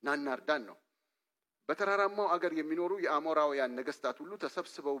አትመልስ፣ ናና እርዳን ነው። በተራራማው አገር የሚኖሩ የአሞራውያን ነገስታት ሁሉ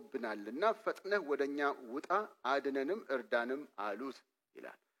ተሰብስበውብናልና ፈጥነህ ወደኛ ውጣ፣ አድነንም እርዳንም አሉት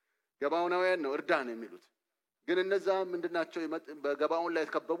ይላል። ገባዖናውያን ነው እርዳን የሚሉት፣ ግን እነዛ ምንድናቸው? በገባዖን ላይ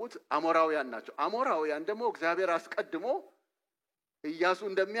የተከበቡት አሞራውያን ናቸው። አሞራውያን ደግሞ እግዚአብሔር አስቀድሞ ኢያሱ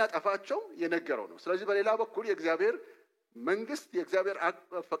እንደሚያጠፋቸው የነገረው ነው። ስለዚህ በሌላ በኩል የእግዚአብሔር መንግስት የእግዚአብሔር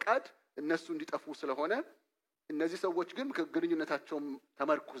ፈቃድ እነሱ እንዲጠፉ ስለሆነ እነዚህ ሰዎች ግን ግንኙነታቸውን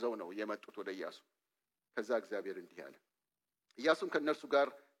ተመርኩዘው ነው የመጡት ወደ ኢያሱ። ከዛ እግዚአብሔር እንዲህ አለ። ኢያሱም ከነርሱ ጋር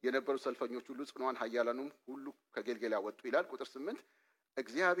የነበሩ ሰልፈኞች ሁሉ ጽኑዓን ኃያላኑም ሁሉ ከጌልጌላ ወጡ ይላል ቁጥር 8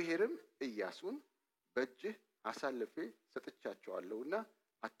 እግዚአብሔርም ኢያሱን በእጅህ አሳልፌ ሰጥቻቸዋለሁና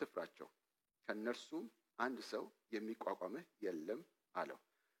አትፍራቸው፣ ከነርሱም አንድ ሰው የሚቋቋምህ የለም አለው።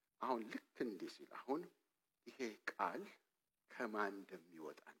 አሁን ልክ እንዲህ ሲል አሁን ይሄ ቃል ከማን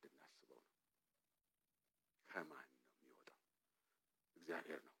እንደሚወጣ እንድናስበው ነው። ከማን ነው የሚወጣው?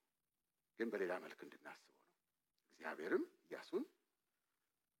 እግዚአብሔር ነው፣ ግን በሌላ መልክ እንድናስበው ነው። እግዚአብሔርም ኢያሱን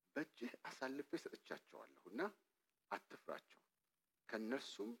በእጅህ አሳልፌ ሰጥቻቸዋለሁና አትፍራቸው፣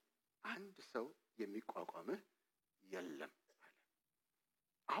 ከነርሱም አንድ ሰው የሚቋቋምህ የለም አለ።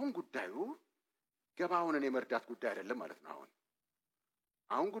 አሁን ጉዳዩ ገባዖንን የመርዳት ጉዳይ አይደለም ማለት ነው።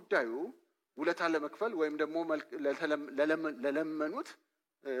 አሁን ጉዳዩ ውለታ ለመክፈል ወይም ደግሞ ለለመኑት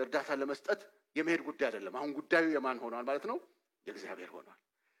እርዳታ ለመስጠት የመሄድ ጉዳይ አይደለም። አሁን ጉዳዩ የማን ሆኗል ማለት ነው? የእግዚአብሔር ሆኗል።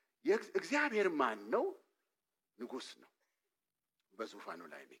 የእግዚአብሔር ማን ነው? ንጉስ ነው። በዙፋኑ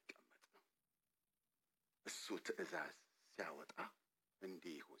ላይ የሚቀመጥ ነው። እሱ ትእዛዝ ሲያወጣ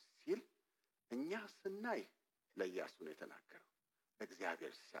እንዲህ ይሁን ሲል እኛ ስናይ ለኢያሱ ነው የተናገረው።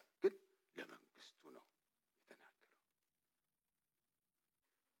 እግዚአብሔር ግን ለመንግስቱ ነው የተናገረው።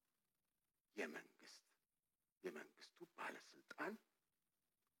 የመንግስቱ ባለስልጣን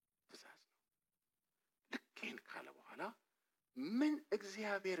ትእዛዝ ነው። ልኬን ካለ በኋላ ምን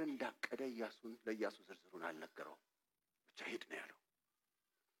እግዚአብሔር እንዳቀደ ለኢያሱ ዝርዝሩን አልነገረውም። ብቻ ሂድ ነው ያለው።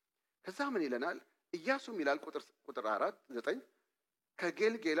 ከዛ ምን ይለናል? ኢያሱም ይላል ቁጥር 9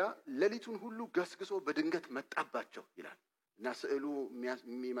 ከጌልጌላ ሌሊቱን ሁሉ ገስግሶ በድንገት መጣባቸው ይላል። እና ስዕሉ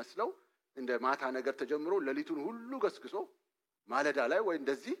የሚመስለው እንደ ማታ ነገር ተጀምሮ ሌሊቱን ሁሉ ገስግሶ ማለዳ ላይ ወይ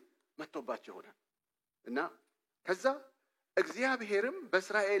እንደዚህ መጥቶባቸው ሆነ። እና ከዛ እግዚአብሔርም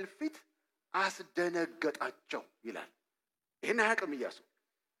በእስራኤል ፊት አስደነገጣቸው ይላል። ይሄን አያውቅም ኢያሱ።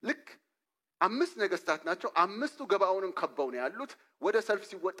 ልክ 5 ነገስታት ናቸው። 5ቱ ገባዖንን ከበው ነው ያሉት። ወደ ሰልፍ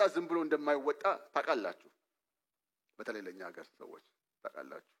ሲወጣ ዝም ብሎ እንደማይወጣ ታውቃላችሁ። በተለይ ለኛ ሀገር ሰዎች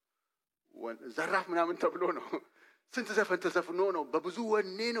ታውቃላችሁ። ዘራፍ ምናምን ተብሎ ነው። ስንት ዘፈን ተዘፍኖ ነው፣ በብዙ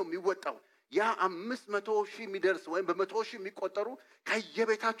ወኔ ነው የሚወጣው። ያ 500,000 የሚደርስ ወይም በ100,000 የሚቆጠሩ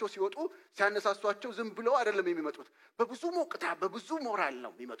ከየቤታቸው ሲወጡ ሲያነሳሷቸው ዝም ብለው አይደለም የሚመጡት። በብዙ ሞቅታ በብዙ ሞራል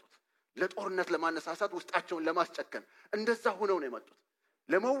ነው የሚመጡት። ለጦርነት ለማነሳሳት፣ ውስጣቸውን ለማስጨከን እንደዛ ሆነው ነው የመጡት።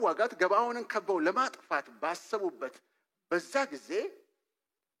 ለመዋጋት ገባዖንን ከበው ለማጥፋት ባሰቡበት በዛ ጊዜ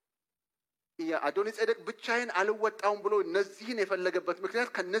አዶኒጼዴቅ ብቻዬን አልወጣውም ብሎ እነዚህን የፈለገበት ምክንያት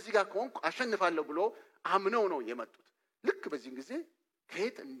ከነዚህ ጋር ከሆንኩ አሸንፋለሁ ብሎ አምነው ነው የመጡት። ልክ በዚህ ጊዜ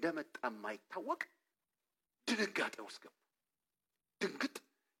ከየት እንደመጣ የማይታወቅ ድንጋጤ ውስጥ ገቡ።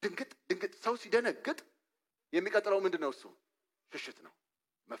 ድንግጥ ሰው ሲደነግጥ የሚቀጥለው ምንድነው? እሱ ሽሽት ነው፣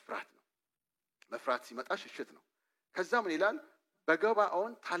 መፍራት ነው። መፍራት ሲመጣ ሽሽት ነው። ከዛ ምን ይላል?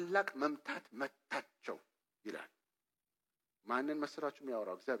 በገባዖን ታላቅ መምታት መታቸው ይላል። ማንን መስራችሁ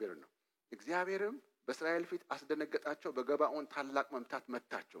የሚያወራው? እግዚአብሔርን ነው። እግዚአብሔርም በእስራኤል ፊት አስደነገጣቸው፣ በገባዖን ታላቅ መምታት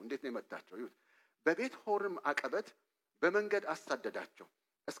መታቸው። እንዴት ነው የመታቸው? ይሁት በቤት ሆርም አቀበት በመንገድ አሳደዳቸው፣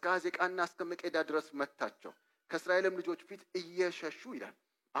 እስከ አዜቃና እስከ መቄዳ ድረስ መታቸው፣ ከእስራኤልም ልጆች ፊት እየሸሹ ይላል።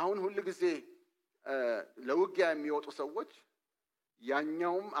 አሁን ሁሉ ጊዜ ለውጊያ የሚወጡ ሰዎች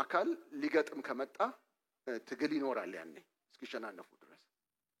ያኛውም አካል ሊገጥም ከመጣ ትግል ይኖራል ያኔ እስኪሸናነፉ ድረስ።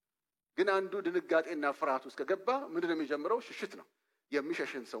 ግን አንዱ ድንጋጤና ፍርሃት ውስጥ ከገባ ምንድነው የሚጀምረው? ሽሽት ነው።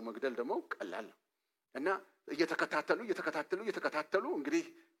 የሚሸሽን ሰው መግደል ደግሞ ቀላል ነው። እና እየተከታተሉ እንግዲህ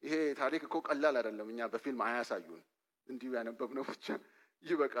ይሄ ታሪክ እኮ ቀላል አይደለም። እኛ በፊልም አያሳዩን፣ እንዲሁ ያነበብነው ብቻ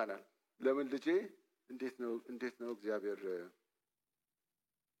ይበቃናል። ለምን ልጄ እንዴት ነው እግዚአብሔር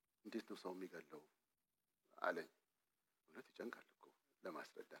እንዴት ነው ሰው የሚገለው አለኝ። እውነት ይጨንቃል እኮ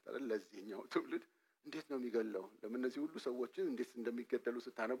ለማስረዳት አይደል? ለዚህኛው ትውልድ እንዴት ነው የሚገለው? ለምን እነዚህ ሁሉ ሰዎችን እንዴት እንደሚገደሉ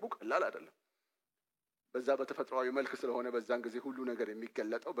ስታነቡ ቀላል አይደለም። በዛ በተፈጥሯዊ መልክ ስለሆነ በዛን ጊዜ ሁሉ ነገር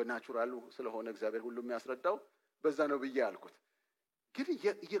የሚገለጠው በናቹራሉ ስለሆነ እግዚአብሔር ሁሉ የሚያስረዳው በዛ ነው ብዬ አልኩት። ግን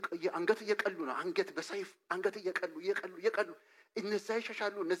አንገት እየቀሉ ነው። አንገት በሰይፍ አንገት እየቀሉ እነዛ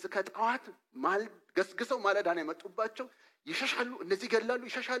ይሸሻሉ። እነዚህ ከጠዋት ገስግሰው ማለዳ ነው የመጡባቸው። ይሸሻሉ፣ እነዚህ ይገላሉ፣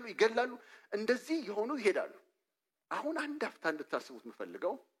 ይሸሻሉ፣ ይገላሉ። እንደዚህ የሆኑ ይሄዳሉ። አሁን አንድ አፍታ እንድታስቡት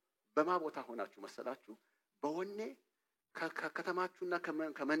የምፈልገው በማ ቦታ ሆናችሁ መሰላችሁ? በወኔ ከከተማችሁና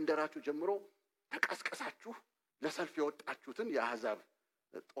ከመንደራችሁ ጀምሮ ተቀስቀሳችሁ ለሰልፍ የወጣችሁትን የአሕዛብ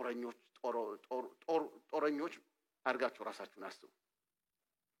ጦረኞች አድርጋችሁ ራሳችሁን አስቡ።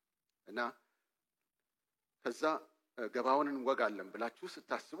 እና ከዛ ገባዖንን እንወጋለን ብላችሁ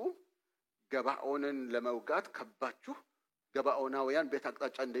ስታስቡ ገባዖንን ለመውጋት ከባችሁ ገባዖናውያን ቤት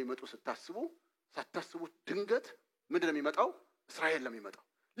አቅጣጫ እንደሚመጡ ሳታስቡ ድንገት ምንድነው የሚመጣው? እስራኤል ነው የሚመጣው።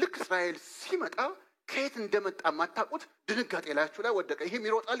 ልክ እስራኤል ሲመጣ ከየት እንደመጣ ማታውቁት ድንጋጤ ላያችሁ ላይ ወደቀ። ይሄም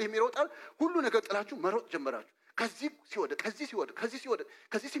ይሮጣል፣ ሁሉ ነገር ጥላችሁ መሮጥ ጀመራችሁ። ከዚህ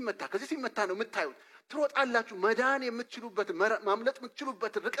ሲመታ ነው የምታዩት። ትሮጣላችሁ። መዳን የምትችሉበት ማምለጥ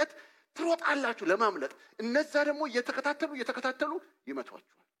የምትችሉበት ርቀት ትሮጣላችሁ ለማምለጥ። እነዛ ደግሞ እየተከታተሉ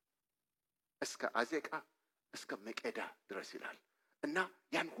ይመቷችኋል። እስከ አዜቃ እስከ መቄዳ ድረስ ይላል። እና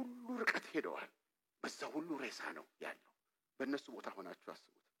ያን ሁሉ ርቀት ሄደዋል። በዛ ሁሉ ሬሳ ነው ያለው። በእነሱ ቦታ ሆናችሁ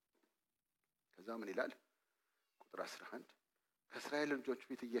አስቡት። ከዛ ምን ይላል? ቁጥር 11 ከእስራኤል ልጆች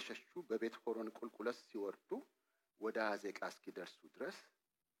ፊት እየሸሹ በቤት ሆሮን ቁልቁለት ሲወርዱ ወደ አዜቃ እስኪደርሱ ድረስ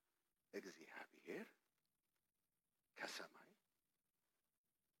እግዚአብሔር ከሰማይ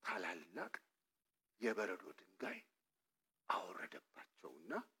ታላላቅ የበረዶ ድንጋይ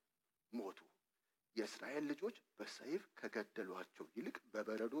አወረደባቸውና ሞቱ። የእስራኤል ልጆች በሰይፍ ከገደሏቸው ይልቅ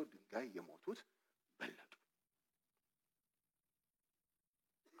በበረዶ ድንጋይ የሞቱት በለጡ።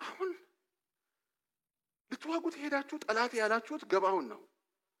 አሁን ልትዋጉት ሄዳችሁ ጠላት ያላችሁት ገባውን ነው።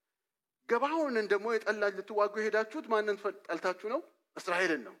 ገባውንን ደግሞ የጠላች ልትዋጉ ሄዳችሁት ማንን ጠልታችሁ ነው?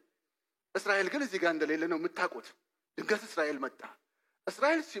 እስራኤልን ነው። እስራኤል ግን እዚህ ጋር እንደሌለ ነው የምታውቁት። ድንገት እስራኤል መጣ።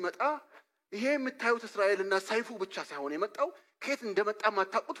 እስራኤል ሲመጣ ይሄ የምታዩት እስራኤልና ሰይፉ ብቻ ሳይሆን የመጣው ከየት እንደመጣ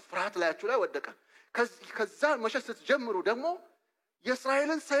ማታውቁት ፍርሃት ላያችሁ ላይ ወደቀ። ከዛ መሸሽ ስትጀምሩ ደግሞ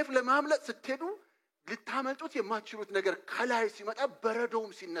የእስራኤልን ሰይፍ ለማምለጥ ስትሄዱ ልታመልጡት የማትችሉት ነገር ከላይ ሲመጣ በረዶም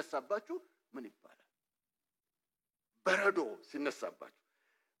ሲነሳባችሁ ምን ይባላል? በረዶ ሲነሳባችሁ።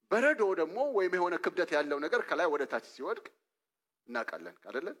 በረዶ ደግሞ ወይም የሆነ ክብደት ያለው ነገር ከላይ ወደ ታች ሲወድቅ እናውቃለን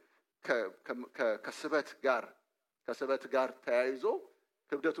አይደል? ከስበት ጋር ተያይዞ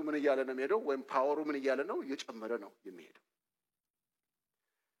ክብደቱ ምን እያለ ነው የሚሄደው? ወይም ፓወሩ ምን እያለ ነው? እየጨመረ ነው የሚሄደው።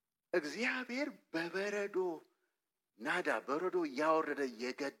 እግዚአብሔር በበረዶ ናዳ በረዶ ያወረደ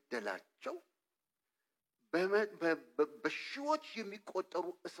የገደላቸው በሺዎች የሚቆጠሩ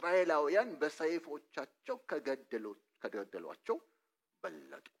እስራኤላውያን በሰይፎቻቸው ከገደሏቸው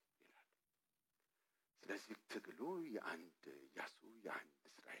በለጡ ይላል። ስለዚህ ትግሉ የአንድ ኢያሱ የአንድ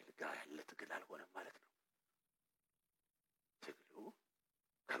እስራኤል ጋር ያለ ትግል አልሆነም ማለት ነው። ትግሉ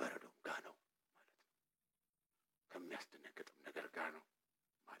ከበረዶም ጋር ነው ማለት ነው። ከሚያስደነግጥም ነገር ጋር ነው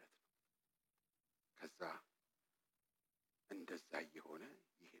ማለት ነው። ከዛ እንደዛ እየሆነ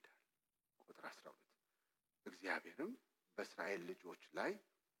ይሄዳል። ቁጥር 12 እግዚአብሔርም በእስራኤል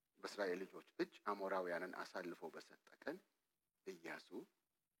ልጆች እጅ አሞራውያንን አሳልፎ በሰጠ ቀን ኢያሱ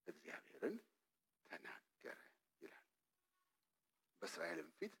እግዚአብሔርን ተናገረ ይላል። በእስራኤልም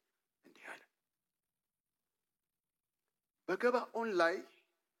ፊት እንዲህ አለ። በገባኦን ላይ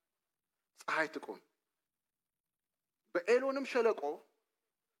ፀሐይ ትቁም፣ በኤሎንም ሸለቆ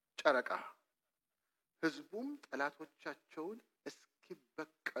ጨረቃ፣ ሕዝቡም ጠላቶቻቸውን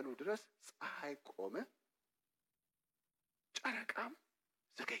እስኪበቀሉ ድረስ ፀሐይ ቆመ፣ ጨረቃም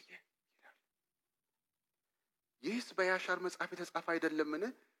ዘገየ ይላል። ይህስ በያሻር መጽሐፍ የተጻፈ አይደለምን?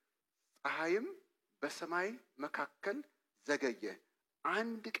 ፀሐይም በሰማይ መካከል ዘገየ፣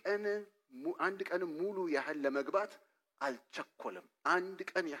 አንድ ቀን ሙሉ ያህል ለመግባት አልቸኮለም። አንድ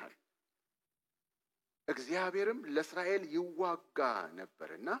ቀን ያህል እግዚአብሔርም ለእስራኤል ይዋጋ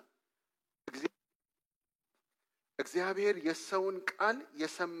ነበርና እግዚአብሔር የሰውን ቃል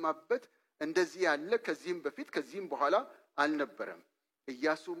የሰማበት እንደዚህ ያለ ከዚህም በፊት ከዚህም በኋላ አልነበረም።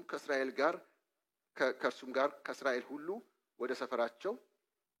 ኢያሱም ከእርሱም ጋር ከእስራኤል ሁሉ ወደ ሰፈራቸው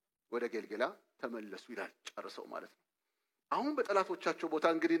ወደ ጌልጌላ ተመለሱ ይላል። ጨርሰው ማለት ነው። አሁን በጠላቶቻቸው ቦታ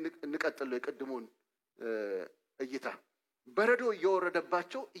እንግዲህ እንቀጥለው የቅድሙን እይታ። በረዶ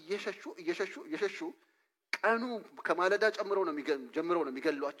እየወረደባቸው እየሸሹ ቀኑ ከማለዳ ጀምረው ነው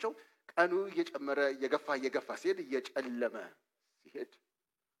የሚገሏቸው። ቀኑ እየጨመረ እየገፋ ሲሄድ እየጨለመ ሲሄድ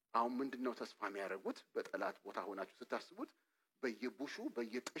አሁን ምንድነው ተስፋ የሚያደርጉት? በጠላት ቦታ ሆናችሁ ስታስቡት በየቡሹ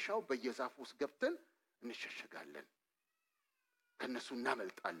በየጥሻው በየዛፉ ውስጥ ገብተን እንሸሸጋለን፣ ከነሱ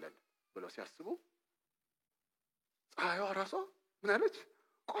እናመልጣለን ብለው ሲያስቡ ፀሐይዋ ራሷ ምን አለች?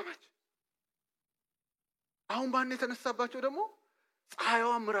 ቆመች። አሁን ባን የተነሳባቸው ደግሞ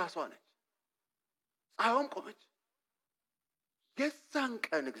ፀሐይዋም ራሷ ነች። ፀሐይዋም ቆመች። የዛን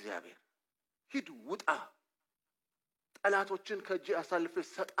ቀን እግዚአብሔር ሂድ ውጣ፣ ጠላቶችን ከእጅ አሳልፌ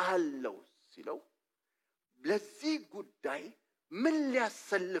ሰጣለሁ ሲለው ለዚህ ጉዳይ ምን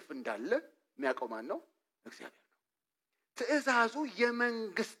ሊያሰልፍ እንዳለ የሚያውቀው ማን ነው? እግዚአብሔር ነው። ትእዛዙ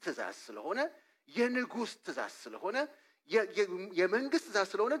የመንግስት ትእዛዝ ስለሆነ የንጉስ ትእዛዝ ስለሆነ የመንግስት ትእዛዝ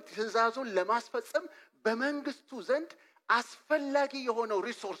ስለሆነ ትእዛዙን ለማስፈጸም በመንግስቱ ዘንድ አስፈላጊ የሆነው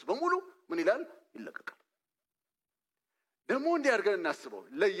ሪሶርስ በሙሉ ምን ይላል? ይለቀቃል። ደግሞ እንዲያርገን እናስበው።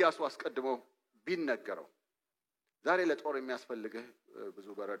 ለኢያሱ አስቀድሞ ቢነገረው ዛሬ ለጦር የሚያስፈልግህ ብዙ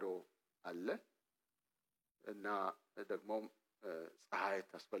በረዶ አለ እና ደግሞ ፀሐይ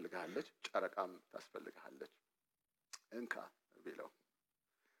ታስፈልግሃለች፣ ጨረቃም ታስፈልግሃለች። እንካ ቢለው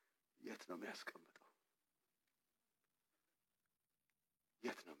የት ነው የሚያስቀምጠው?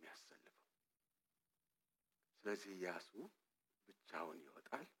 የት ነው የሚያሰልፈው? ስለዚህ ኢያሱ ብቻውን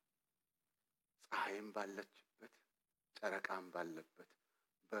ይወጣል። ፀሐይም ባለችበት ጨረቃም ባለበት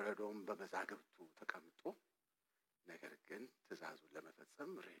በረዶም በመዛግብቱ ተቀምጦ ነገር ግን ትእዛዙን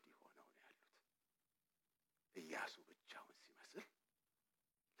ለመፈጸም ሬዲ ሆነው ነው ያሉት። ኢያሱ ብቻውን ሲመስል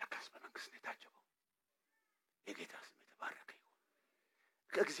ለካስ በመንግስት ነው የታጀበው። የጌታ ስም የተባረከ ይሁን።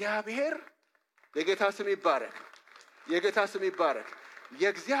 ከእግዚአብሔር የጌታ ስም ይባረክ። የጌታ ስም ይባረክ።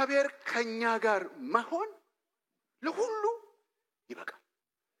 የእግዚአብሔር ከኛ ጋር መሆን ለሁሉ ይበቃል።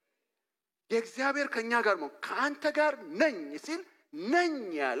 የእግዚአብሔር ከኛ ጋር መሆን ከአንተ ጋር ነኝ ሲል ነኝ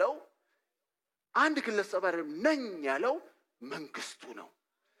ያለው አንድ ግለሰብ አይደለም። ነኝ ያለው መንግስቱ ነው።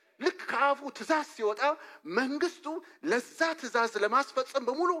 ልክ ከአፉ ትእዛዝ ሲወጣ መንግስቱ ለዛ ትእዛዝ ለማስፈጸም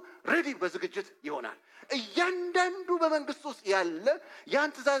በሙሉ ሬዲ በዝግጅት ይሆናል። እያንዳንዱ በመንግስት ውስጥ ያለ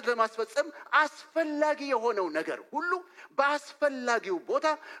ያን ትእዛዝ ለማስፈጸም አስፈላጊ የሆነው ነገር ሁሉ በአስፈላጊው ቦታ፣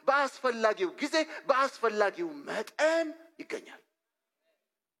 በአስፈላጊው ጊዜ፣ በአስፈላጊው መጠን ይገኛል።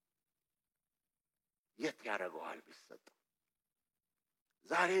 የት ያደርገዋል ቢሰጠው?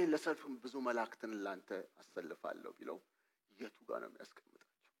 ዛሬ ለሰልፍ ብዙ መላእክትን ላንተ አሰልፋለሁ ቢለው የቱ ጋር ነው የሚያስቀምጣቸው?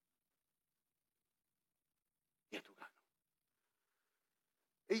 የቱ ጋር ነው?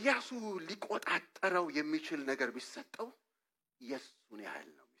 ኢያሱ ሊቆጣጠረው የሚችል ነገር ቢሰጠው የሱን ያህል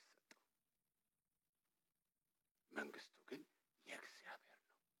ነው የሚሰጠው። መንግስቱ ግን የእግዚአብሔር ነው።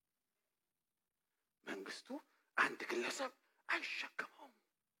 መንግስቱ አንድ ግለሰብ አይሸከመውም።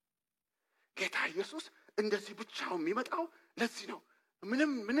 ጌታ ኢየሱስ እንደዚህ ብቻው የሚመጣው ለዚህ ነው።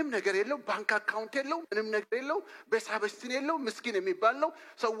 ምንም ነገር የለው፣ ባንክ አካውንት የለው፣ ምንም ነገር የለው፣ በሳበስቲን የለው፣ ምስኪን የሚባል ነው።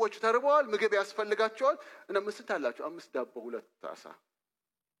 ሰዎች ተርበዋል፣ ምግብ ያስፈልጋቸዋል። እና ምስት አላቸው 5 ዳቦ 2 ዓሣ።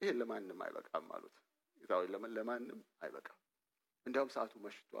 ይሄ ለማንም አይበቃም አሉት። ጌታው ለማንም አይበቃም። እንዲያውም ሰዓቱ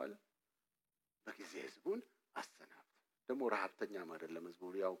መሽቷል፣ በጊዜ ህዝቡን አሰናብት። ደግሞ ረሃብተኛም አይደለም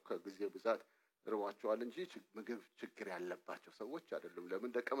ህዝቡ፣ ያው ከጊዜ ብዛት ርቧቸዋል እንጂ ምግብ ችግር ያለባቸው ሰዎች አይደሉም።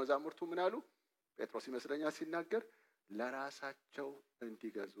 ለምን? ደቀ መዛሙርቱ ምን አሉ? ጴጥሮስ ይመስለኛል ሲናገር ለራሳቸው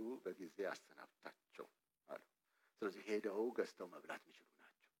እንዲገዙ በጊዜ አሰናብታቸው አሉ። ስለዚህ ሄደው ገዝተው መብላት የሚችሉ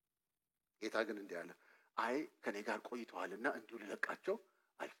ናቸው። ጌታ ግን እንዲህ አለ፣ አይ ከኔ ጋር ቆይተዋልና እንዲሁ ልለቃቸው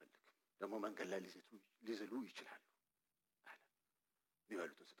አልፈልግም። ደግሞ መንገድ ላይ ሊዝሉ ይችላሉ አለ።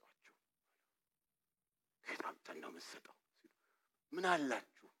 የሚበሉትን ስጧቸው። ጌታ አምጥተን ነው የምትሰጠው ሲሉ ምን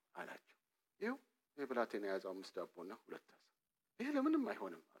አላችሁ አላቸው። ይኸው የብላቴና የያዘው 5 ዳቦና 2 ዓሣ፣ ይሄ ለምንም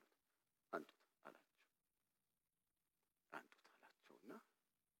አይሆንም አሉት። አንጡት አላቸውና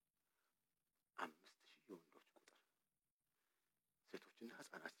 5000 የወንዶች ቁጥር ሴቶችና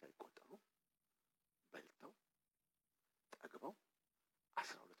ህፃናት ሳይቆጠሩ በልተው ጠግበው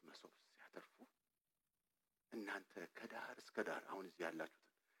 12 መሶብ ሲያተርፉ እናንተ ከዳር እስከ ዳር አሁን እዚህ ያላችሁት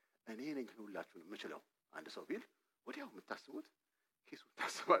እኔ ነኝ ሁላችሁን የምችለው አንድ ሰው ቢል ወዲያው የምታስቡት ኪሱ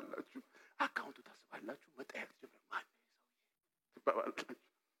ታስባላችሁ፣ አካውንቱ ታስባላችሁ፣ መጠየቅ ጀምር ማን ነው ሰውዬ ትባባላችሁ።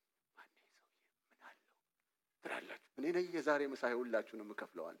 ማን ነው ሰውዬ ምን አለው ትላላችሁ። እኔ ነኝ የዛሬ ምሳ ሁላችሁን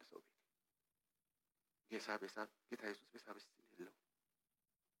የምከፍለው አንድ ሰው ቢል ጌታ ኢየሱስ ቤሳብስቲን የለው።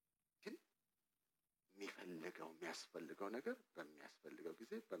 ግን የሚያስፈልገው ነገር በሚያስፈልገው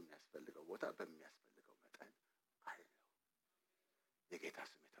ጊዜ፣ በሚያስፈልገው ቦታ፣ በሚያስፈልገው መጠን አለው። የጌታ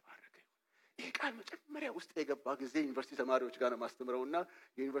ስም የተባረከ ይሁን። ይሄ ቃል መጀመሪያ ውስጥ የገባ ጊዜ ዩኒቨርሲቲ ተማሪዎች ጋር ነው ማስተምረውና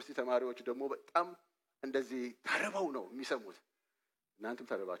የዩኒቨርሲቲ ተማሪዎች ደግሞ በጣም እንደዚህ ተርበው ነው የሚሰሙት። እናንተም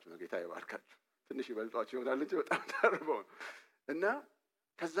ተርባችሁ ነው፣ ጌታ ይባርካችሁ። ትንሽ ይበልጧችሁ ይሆናል እንጂ በጣም ተርበው ነው። እና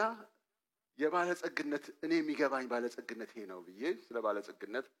ከዛ የባለጸግነት እኔ የሚገባኝ ባለጸግነት ይሄ ነው ብዬ ስለ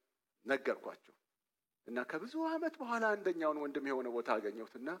ባለጸግነት ነገርኳቸው። እና ከብዙ ዓመት በኋላ አንደኛውን ወንድም የሆነ ቦታ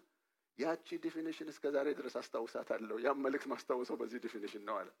አገኘሁትና ያቺ ዲፊኒሽን እስከዛሬ ድረስ አስታውሳታለሁ። ያ መልእክት ማስታወሰው በዚህ ዲፊኒሽን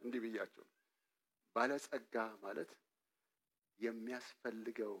ነው አለ። እንዲህ ብያቸው፣ ባለጸጋ ማለት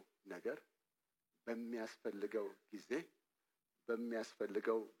የሚያስፈልገው ነገር በሚያስፈልገው ጊዜ፣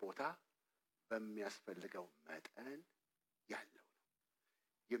 በሚያስፈልገው ቦታ፣ በሚያስፈልገው መጠን ያለው ነው።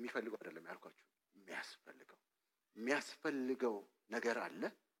 የሚፈልገው አይደለም ያልኳችሁ፣ የሚያስፈልገው ነገር አለ።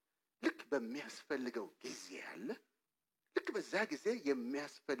 ልክ በሚያስፈልገው ጊዜ አለ። ልክ በዛ ጊዜ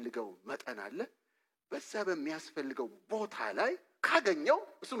የሚያስፈልገው መጠን አለ። በዛ በሚያስፈልገው ቦታ ላይ ካገኘው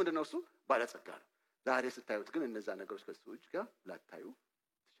እሱ ምንድነው? እሱ ባለጸጋ ነው። ዛሬ ስታዩት ግን እነዛ ነገሮች ከሰዎች ጋር ላታዩ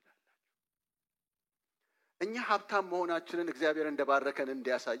ትችላላችሁ። እኛ ሀብታም መሆናችንን እግዚአብሔር እንደባረከን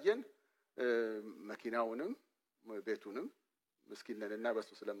እንዲያሳየን መኪናውንም ቤቱንም ምስኪንነንና በሱ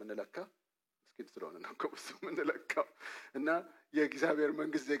ስለምንለካ ምስኪን ስለሆነ ነው ከሱ የምንለካው እና የእግዚአብሔር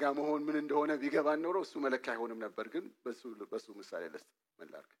መንግስት ዜጋ መሆን ምን እንደሆነ ቢገባን ኖሮ እሱ መለኪያ አይሆንም ነበር። ግን በሱ ምሳሌ ለስ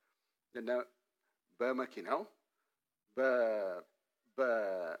መላርክ እና በመኪናው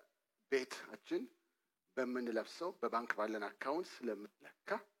በቤታችን በምንለብሰው በባንክ ባለን አካውንት ስለምንለካ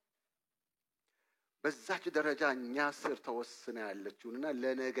በዛች ደረጃ እኛ ስር ተወስነ ያለችውንና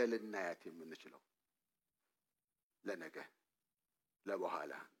ለነገ ልናያት የምንችለው ለነገ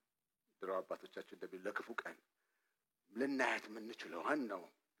ለበኋላ ድሮ አባቶቻችን እንደሚሉ ለክፉ ቀን ልናያት የምንችለው ነው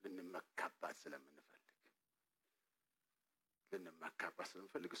ልንመካባት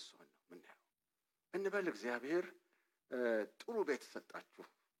ስለምንፈልግ እሱን ነው ምናየው እንበል። እግዚአብሔር ጥሩ ቤት ሰጣችሁ፣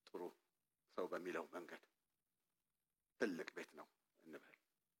 ጥሩ ሰው በሚለው መንገድ ትልቅ ቤት ነው እንበል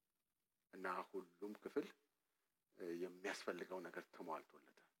እና ሁሉም ክፍል የሚያስፈልገው ነገር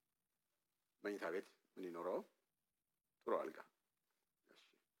ተሟልቶለታል። መኝታ ቤት ምን ይኖረው? ጥሩ አልጋ። እሺ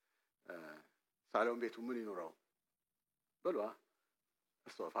ሳሎን ቤቱ ምን ይኖረው? በሏ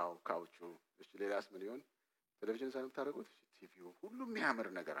ሶፋው፣ ካውቹ። እሺ ሌላስ ምን ይሆን? ቴሌቪዥን ሳይሆን ታደርጉት ቲቪው፣ ሁሉም የሚያምር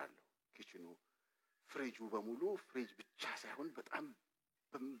ነገር አለው። ኪችኑ፣ ፍሪጁ በሙሉ ፍሪጅ ብቻ ሳይሆን በጣም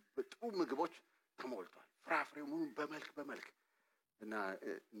በጥሩ ምግቦች ተሞልቷል። ፍራፍሬው ሙሉ በመልክ እና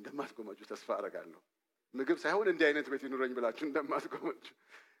እንደማትጎመጁ ተስፋ አደርጋለሁ። ምግብ ሳይሆን እንዲህ አይነት ቤት ይኑረኝ ብላችሁ እንደማትጎመጁ።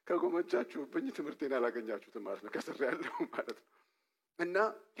 ከጎመጃችሁብኝ ትምህርቴን አላገኛችሁትም ማለት ነው፣ ከስር ያለው ማለት ነው። እና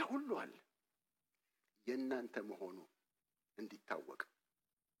ያሁሉ አለ የእናንተ መሆኑ እንዲታወቅ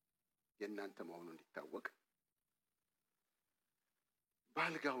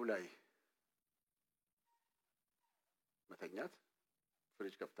ባልጋው ላይ መተኛት፣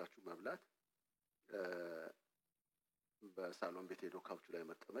 ፍሪጅ ከፍታችሁ መብላት፣ በሳሎን ቤት ሄዶ ካውቹ ላይ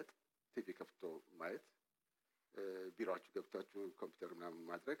መቀመጥ፣ ቲቪ ከፍቶ ማየት፣ ቢሮአችሁ ገብታችሁ ኮምፒውተር ምናምን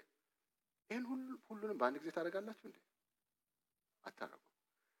ማድረግ፣ ይሄን ሁሉንም በአንድ ጊዜ ታደርጋላችሁ እንዴ? አታረጉ።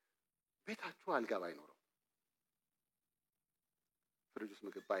 ቤታችሁ አልጋ ባይኖረው፣ ፍሪጅ ውስጥ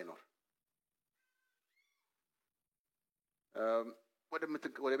ምግብ ባይኖር፣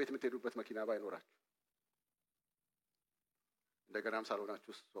 ወደ ቤት የምትሄዱበት መኪና ባይኖራችሁ፣ እንደገናም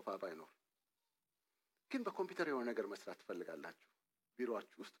ሳሎናችሁ ሶፋ ባይኖር፣ ግን በኮምፒውተር የሆነ ነገር መስራት ትፈልጋላችሁ።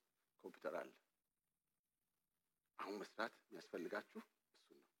 ቢሮአችሁ ውስጥ ኮምፒውተር አለ። አሁን መስራት የሚያስፈልጋችሁ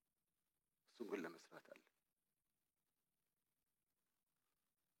እሱን ነው። እሱን ግን ለመስራት አለ።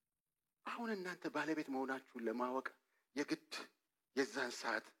 አሁን እናንተ ባለቤት መሆናችሁን ለማወቅ የግድ የዛን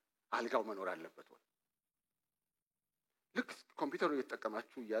ሰዓት አልጋው መኖር አለበት ወይ? ልክ ኮምፒውተሩን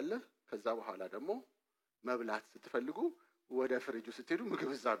እየተጠቀማችሁ እያለ ከዛ በኋላ ደግሞ መብላት ስትፈልጉ ወደ ፍሪጁ ስትሄዱ ምግብ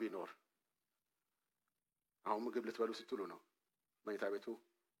እዛ ቢኖር፣ አሁን ምግብ ልትበሉ ስትሉ ነው መኝታ ቤቱ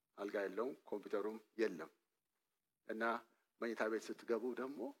አልጋ የለውም፣ ኮምፒውተሩም የለም እና መኝታ ቤት ስትገቡ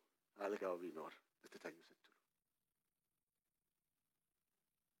ደግሞ አልጋው ቢኖር ልትተኙ ስትሉ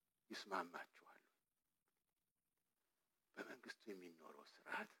ይስማማችኋል። በመንግስቱ የሚኖረው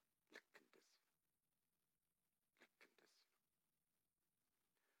ስርዓት ልክ እንደዚህ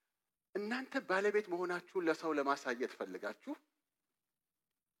እናንተ ባለቤት መሆናችሁን ለሰው ለማሳየት ፈልጋችሁ፣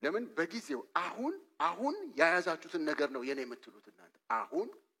 ለምን በጊዜው አሁን ያያዛችሁትን ነገር ነው የኔ የምትሉት እናንተ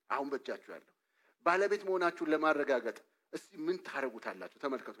አሁን በእጃችሁ ያለው ባለቤት መሆናችሁን ለማረጋገጥ እስቲ ምን ታረጉታላችሁ?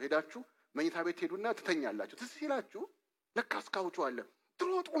 ተመልከቱ። ሄዳችሁ መኝታ ቤት ሄዱና ትተኛላችሁ። ትዝ ሲላችሁ ለካስ ካውቹ አለ።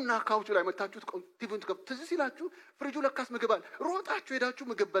 ትሮጡና ካውቹ ላይ መታችሁት ቲቪን ትከፍቱ። ትዝ ሲላችሁ ፍሪጁ ለካስ ምግብ አለ። ሮጣችሁ ሄዳችሁ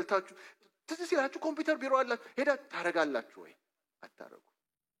ምግብ በልታችሁ። ትዝ ሲላችሁ ኮምፒውተር ቢሮ አለ። ሄዳችሁ ታረጋላችሁ ወይ? አታረጉ።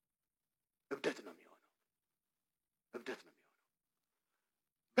 እብደት ነው የሚሆነው።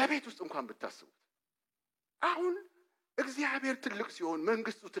 በቤት ውስጥ እንኳን ብታስቡት አሁን እግዚአብሔር ትልቅ ሲሆን፣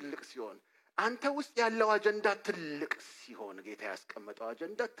 መንግስቱ ትልቅ ሲሆን፣ አንተ ውስጥ ያለው አጀንዳ ትልቅ ሲሆን፣ ጌታ ያስቀመጠው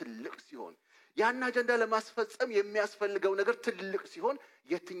አጀንዳ ትልቅ ሲሆን፣ ያን አጀንዳ ለማስፈጸም የሚያስፈልገው ነገር ትልቅ ሲሆን፣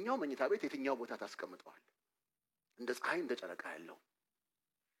 የትኛው መኝታ ቤት የትኛው ቦታ ታስቀምጠዋል? እንደ ፀሐይ እንደ ጨረቃ ያለው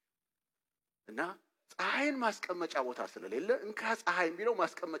እና ፀሐይን ማስቀመጫ ቦታ ስለሌለ እንካ ፀሐይ የሚለው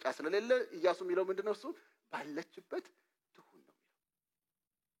ማስቀመጫ ስለሌለ ኢያሱ የሚለው ምንድነው? እሱ ባለችበት ትሁን ነው የሚለው።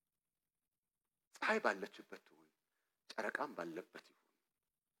 ፀሐይ ባለችበት ትሁን፣ ጨረቃም ባለበት ይሁን።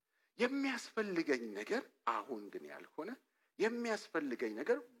 የሚያስፈልገኝ ነገር አሁን ግን ያልሆነ የሚያስፈልገኝ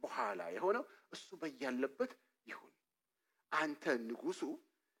ነገር በኋላ የሆነው እሱ በያለበት ይሁን። አንተ ንጉሱ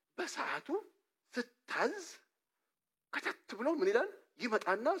በሰዓቱ ስታዝ ከተት ብሎ ምን ይላል?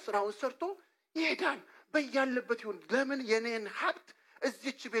 ይመጣና ስራውን ሰርቶ ይሄዳል። በያለበት ይሁን። ለምን የኔን ሀብት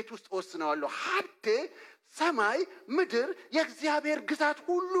እዚች ቤት ውስጥ ወስነዋለሁ። ሀብቴ ሰማይ ምድር የእግዚአብሔር ግዛት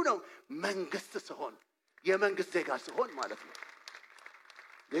ሁሉ ነው። መንግስት ሲሆን የመንግስት ዜጋ ሲሆን ማለት ነው።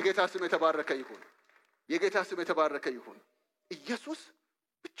 የጌታ ስም የተባረከ ይሁን። ኢየሱስ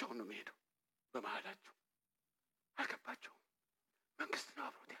ብቻውን ነው የሚሄደው። በመሃላቸው አልገባቸውም። መንግስት ነው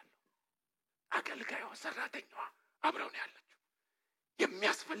አብሮት ያለው። አገልጋዩ፣ ሰራተኛዋ አብረው ነው ያለችው።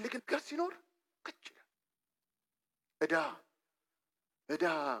 የሚያስፈልግ ነገር ሲኖር ከች እዳ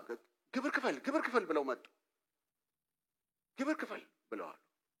ግብር ክፈል ብለው መጡ። ግብር ክፈል ብለዋል።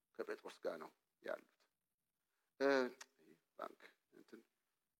 ከጴጥሮስ ጋር ነው ያሉት። ባንክ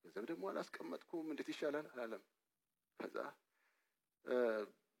ገንዘብ ደግሞ አላስቀመጥኩም እንዴት ይሻላል አላለም። ከዛ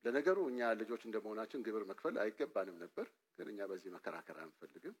ለነገሩ እኛ ልጆች እንደመሆናችን ግብር መክፈል አይገባንም ነበር፣ ግን እኛ በዚህ መከራከር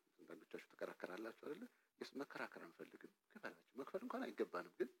አንፈልግም። አንዳንዶቻችሁ ተከራከራላችሁ አይደል? እሱ መከራከር አንፈልግም። ክፈላችሁ መክፈል እንኳን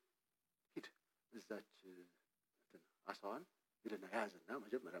አይገባንም፣ ግን ሂድ እዛች አሳዋን ሂድና ያዝና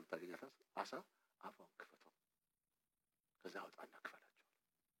መጀመሪያ የምታገኛት አሳ አፏን ክፈተው፣ ከዛ አውጣና ክፈላቸው።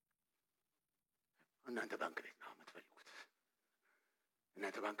 እናንተ ባንክ ቤት ነው የምትፈልጉት።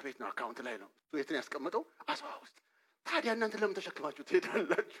 እናንተ ባንክ ቤት ነው፣ አካውንት ላይ ነው። እሱ የትን ያስቀመጠው? አሳዋ ውስጥ። ታዲያ እናንተ ለምን ተሸክማችሁ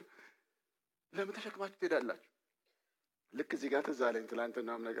ትሄዳላችሁ? ልክ እዚህ ጋር ትዝ አለኝ።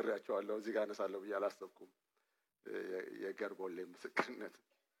 ትላንትናም ነግሬያቸዋለሁ። እዚህ ጋር አነሳለሁ ብዬ አላሰብኩም። የገርቦሌ ምስክርነት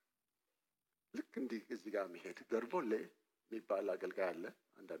ልክ እንዲህ እዚህ ጋር የሚሄድ ገርቦሌ የሚባል አገልጋይ አለ።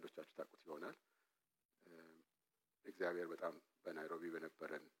 አንዳንዶቻችሁ ታውቁት ይሆናል። እግዚአብሔር በጣም በናይሮቢ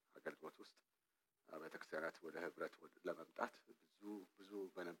በነበረን አገልግሎት ውስጥ ቤተክርስቲያናት ወደ ህብረት ለመምጣት ብዙ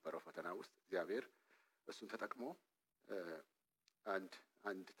በነበረው ፈተና ውስጥ እግዚአብሔር እሱን ተጠቅሞ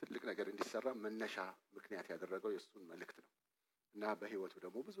አንድ ትልቅ ነገር እንዲሰራ መነሻ ምክንያት ያደረገው የእሱን መልእክት ነው እና በህይወቱ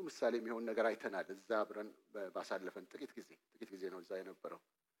ደግሞ ብዙ ምሳሌ የሚሆን ነገር አይተናል። እዛ አብረን ባሳለፈን ጥቂት ጊዜ ነው እዛ የነበረው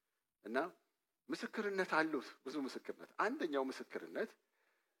እና ምስክርነት አሉት፣ ብዙ ምስክርነት። አንደኛው ምስክርነት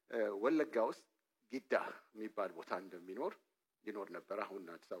ወለጋ ውስጥ ጊዳ የሚባል ቦታ ይኖር ነበር። አሁን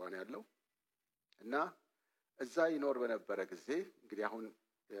አዲስ አበባ ነው ያለው እና እዛ ይኖር በነበረ ጊዜ እንግዲህ አሁን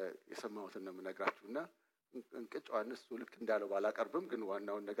የሰማሁትን ነው የምነግራችሁና እንቅጫዋን እሱ ልክ እንዳለው ባላቀርብም ግን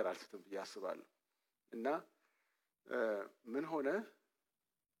ዋናውን ነገር አልስትም ብዬ አስባለሁ። እና ምን ሆነ፣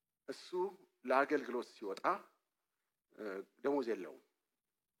 እሱ ለአገልግሎት ሲወጣ ደሞዝ የለውም፣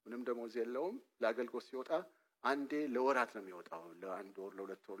 ምንም ደሞዝ የለውም። ለአገልግሎት ሲወጣ አንዴ ለወራት ነው የሚወጣው፣ ለአንድ ወር፣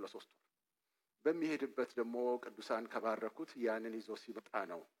 ለሁለት ወር፣ ለሶስት ወር። በሚሄድበት ደግሞ ቅዱሳን ከባረኩት ያንን ይዞ ሲመጣ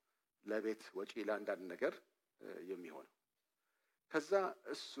ነው ለቤት ወጪ ለአንዳንድ ነገር የሚሆነው። ከዛ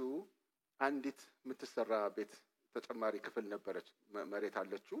እሱ አንዲት የምትሰራ ቤት ተጨማሪ ክፍል ነበረች፣ መሬት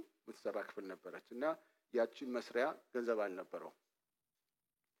አለችው፣ የምትሰራ ክፍል ነበረች እና ያቺን መስሪያ ገንዘብ አልነበረው።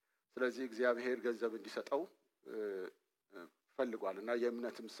 ስለዚህ እግዚአብሔር ገንዘብ እንዲሰጠው ፈልጓል እና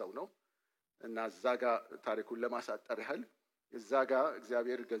የእምነትም ሰው ነው እና እዛ ጋር ታሪኩን ለማሳጠር ያህል እዛ ጋር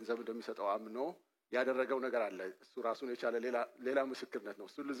እግዚአብሔር ገንዘብ እንደሚሰጠው አምኖ ያደረገው ነገር አለ። እሱ ራሱን የቻለ ሌላ ምስክርነት ነው።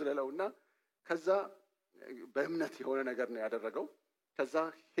 እሱ ልዝለለውና ከዛ በእምነት የሆነ ነገር ነው ያደረገው። ከዛ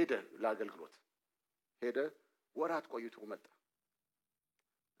ሄደ፣ ለአገልግሎት ሄደ። ወራት ቆይቶ መጣ።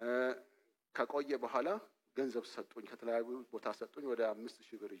 ከቆየ በኋላ ገንዘብ ሰጡኝ፣ ከተለያዩ ቦታ ሰጡኝ። ወደ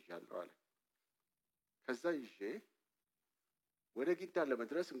 5000 ብር ይዣለሁ አለ። ከዛ ይዤ ወደ ጊዳ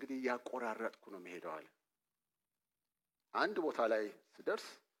ለመድረስ እንግዲህ ያቆራረጥኩ ነው የምሄደው አለ። አንድ ቦታ ላይ ስደርስ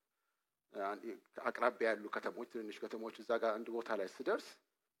አቅራቢያ ያሉ ከተሞች፣ ትንሽ ከተሞች፣ እዛ ጋር አንድ ቦታ ላይ ስደርስ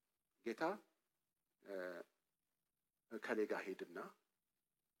ጌታ ከሌጋ ሄድና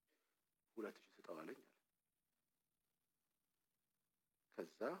 2000 ስጠው አለኝ አለ።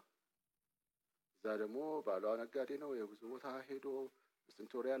 ከዛ እዛ ደግሞ ባሏ ነጋዴ ነው፣ የብዙ ቦታ ሄዶ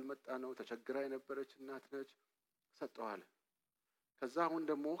ስንት ወር ያልመጣ ነው፣ ተቸግራ የነበረች እናት ነች፣ ሰጠው አለ። ከዛ አሁን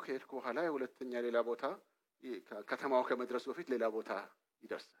ደግሞ ከሄድኩ በኋላ የሁለተኛ ሌላ ቦታ ከተማው ከመድረሱ በፊት ሌላ ቦታ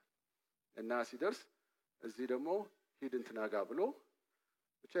ይደርሳል እና ሲደርስ እዚህ ደግሞ ሂድ እንትና ጋር ብሎ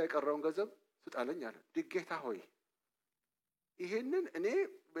ብቻ የቀረውን ገንዘብ ስጣለኝ አለ። ጌታ ሆይ ይሄንን እኔ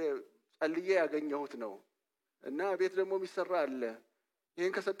ጸልዬ ያገኘሁት ነው እና ቤት ደግሞ የሚሰራ አለ፣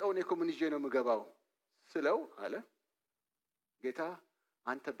 ይሄን ከሰጠው እኔ እኮ ምን ይዤ ነው የምገባው ስለው አለ ጌታ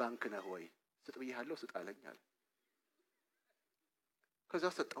አንተ ባንክ ነህ ወይ? ስጥ ብዬሃለሁ፣ ስጣለኝ አለ። ከዛ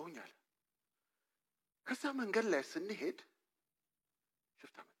ሰጠውኝ አለ። ከዛ መንገድ ላይ ስንሄድ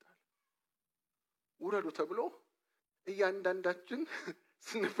ሽፍታ መጣል። ውረዱ ተብሎ እያንዳንዳችን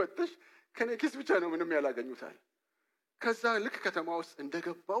ስንፈተሽ ከኔ ኪስ ብቻ ነው ምንም ያላገኙታል። ከዛ ልክ ከተማ ውስጥ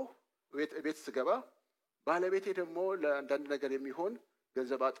እንደገባው ቤት ስገባ ባለቤቴ ደግሞ ለአንዳንድ ነገር የሚሆን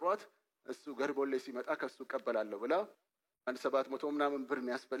ገንዘብ አጥሯት እሱ ገርቦሌ ሲመጣ ከሱ እቀበላለሁ ብላ 700 ምናምን ብር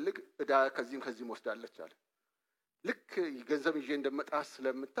የሚያስፈልግ እዳ ከዚህም ወስዳለች አለ። ልክ ገንዘብ ይዤ እንደመጣ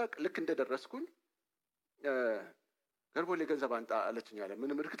ስለምታውቅ ልክ እንደደረስኩኝ ገርቦሌ ገንዘብ አንጣ አለችኝ አለ።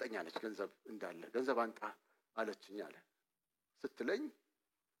 ምንም እርግጠኛ ነች ገንዘብ እንዳለ። ገንዘብ አንጣ አለችኝ አለ ስትለኝ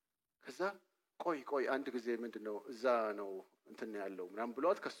ከዛ ቆይ አንድ ጊዜ ምንድነው እዛ ነው እንትን ያለው ምናምን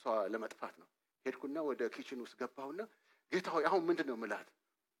ብሏት ከሷ ለመጥፋት ነው ሄድኩና ወደ ኪችን ውስጥ ገባሁና ጌታ ሆይ አሁን ምንድነው ምላት?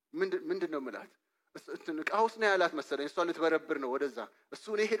 ምንድነው ምላት? እቃውስ ነው ያላት መሰለኝ። እሷ ልትበረብር ነው ወደዛ። እሱ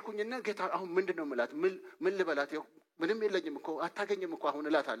እኔ ሄድኩኝና ጌታ አሁን ምንድነው ምላት? ምን ልበላት? ምንም የለኝም እኮ አታገኝም እኮ አሁን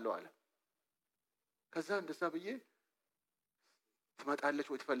እላታለሁ አለ። ከዛ እንደዛ ብዬ ትመጣለች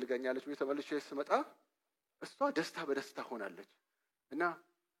ወይ ትፈልገኛለች ወይ ተመልሼ ስመጣ እሷ ደስታ በደስታ ሆናለች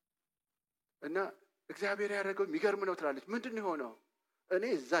እና እግዚአብሔር ያደረገው የሚገርም ነው ትላለች። ምንድነው የሆነው? እኔ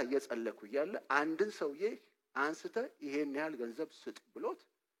እዛ እየጸለኩ እያለ አንድን ሰውዬ አንስተ ይሄን ያህል ገንዘብ ስጥ ብሎት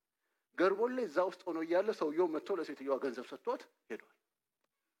ገርቦሌ እዛ ውስጥ ሆኖ እያለ ሰውየው መጥቶ ለሴትዮዋ ገንዘብ ሰጥቷት ሄዷል።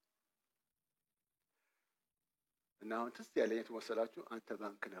 እና አሁን ትዝ ያለኝ ተመሰላችሁ አንተ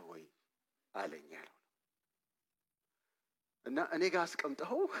ባንክ ነህ ወይ አለኝ ያለው እና እኔ ጋር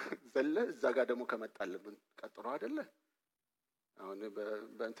አስቀምጠው ዘለ እዛ ጋር ደግሞ ከመጣልን ቀጥሮ አይደለ አሁን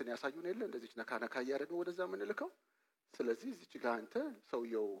በእንትን ያሳዩን የለ እንደዚህ ነካ ያደረገው ወደዛ ምን ልከው። ስለዚህ እዚህ ጋር አንተ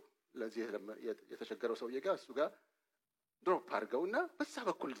ሰውየው ለዚህ የተቸገረው ሰውዬ ጋር እሱ ጋር ድሮፕ አድርገውና በዛ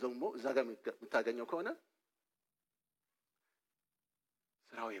በኩል ደግሞ እዛ ጋር የምታገኘው ከሆነ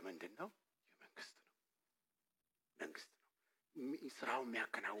ስራው የምንድን ነው? የመንግስት ነው። መንግስት ነው ስራው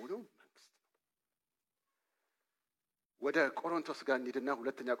የሚያከናውነው መንግስት ነው። ወደ ቆሮንቶስ ጋር እንሂድና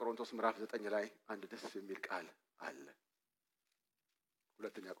ሁለተኛ ቆሮንቶስ ምዕራፍ 9 ላይ አንድ ደስ የሚል ቃል አለ።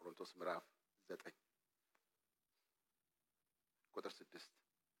 ሁለተኛ ቆሮንቶስ ምዕራፍ 9 ቁጥር 6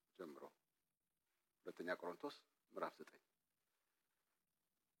 ጀምሮ ሁለተኛ ቆሮንቶስ ምዕራፍ 9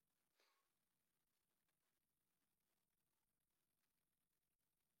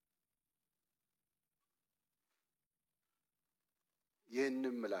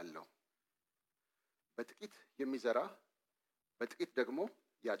 ይህንም እላለሁ በጥቂት የሚዘራ በጥቂት ደግሞ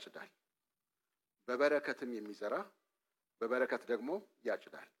ያጭዳል፣ በበረከትም የሚዘራ በበረከት ደግሞ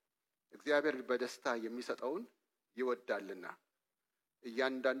ያጭዳል። እግዚአብሔር በደስታ የሚሰጠውን ይወዳልና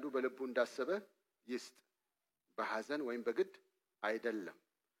እያንዳንዱ በልቡ እንዳሰበ ይስጥ፣ በሐዘን ወይም በግድ አይደለም።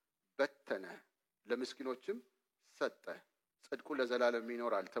 በተነ ለምስኪኖችም ሰጠ፣ ጽድቁ ለዘላለም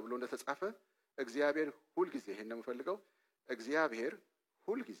ይኖራል ተብሎ እንደተጻፈ እግዚአብሔር ሁልጊዜ ይሄን የምፈልገው እግዚአብሔር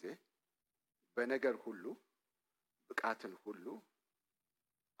ሁልጊዜ በነገር ሁሉ ብቃትን ሁሉ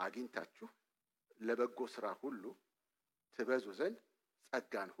አግኝታችሁ ለበጎ ስራ ሁሉ ትበዙ ዘንድ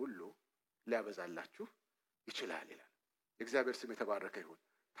ጸጋን ሁሉ ሊያበዛላችሁ ይችላል ይላል። የእግዚአብሔር ስም የተባረከ ይሁን።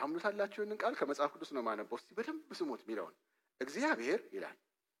 ታምኑታላችሁ? ይህንን ቃል ከመጽሐፍ ቅዱስ ነው ማነበው። እስቲ በደንብ ስሙት የሚለውን እግዚአብሔር ይላል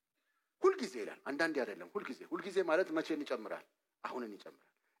ሁልጊዜ ይላል። አንዳንዴ አይደለም፣ ሁልጊዜ። ሁልጊዜ ማለት መቼን ይጨምራል? አሁንን ይጨምራል።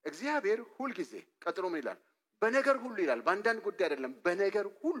 እግዚአብሔር ሁልጊዜ ቀጥሎ ምን ይላል? በነገር ሁሉ ይላል። በአንዳንድ ጉዳይ አይደለም፣ በነገር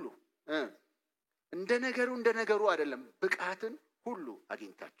ሁሉ እንደ ነገሩ አይደለም፣ ብቃትን ሁሉ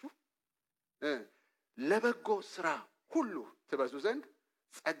አግኝታችሁ ለበጎ ስራ ሁሉ ትበዙ ዘንድ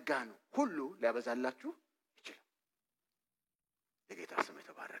ጸጋን ሁሉ ሊያበዛላችሁ ይችላል። የጌታ ስም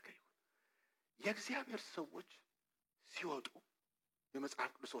የተባረከ ይሁን። የእግዚአብሔር ሰዎች ሲወጡ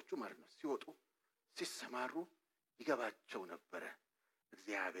የመጽሐፍ ቅዱሶቹ ማለት ነው ሲወጡ ሲሰማሩ ይገባቸው ነበረ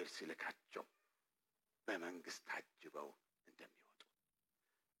እግዚአብሔር ሲልካቸው በመንግስት ታጅበው እንደሚወጡ።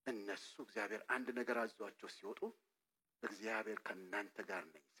 እነሱ እግዚአብሔር አንድ ነገር አዟቸው ሲወጡ እግዚአብሔር ከእናንተ ጋር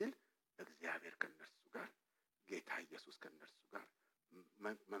ነኝ ሲል እግዚአብሔር ከነርሱ ጋር፣ ጌታ ኢየሱስ ከነርሱ ጋር፣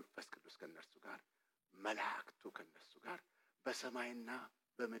 መንፈስ ቅዱስ ከነርሱ ጋር፣ መላእክቱ ከነርሱ ጋር፣ በሰማይና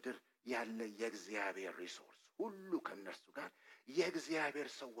በምድር ያለ የእግዚአብሔር ሪሶርስ ሁሉ ከነርሱ ጋር፣ የእግዚአብሔር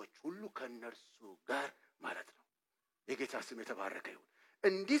ሰዎች ሁሉ ከነርሱ ጋር ማለት ነው። የጌታ ስም የተባረከ ይሁን።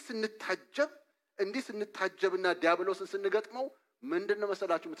 እንዲህ ስንታጀብና ዲያብሎስን ስንገጥመው ምንድነው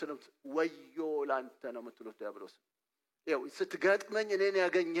መሰላችሁ የምትሉት? ወዮ ላንተ ነው የምትሉት ዲያብሎስ። ይኸው ስትገጥመኝ እኔን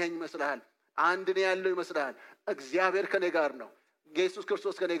ያገኘኝ ይመስልሃል? አንድ ነው ያለው ይመስልሃል? እግዚአብሔር ከኔ ጋር ነው። ኢየሱስ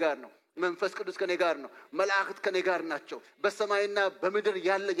ክርስቶስ ከኔ ጋር ነው። መንፈስ ቅዱስ ከኔ ጋር ነው። መላእክት ከኔ ጋር ናቸው። በሰማይና በምድር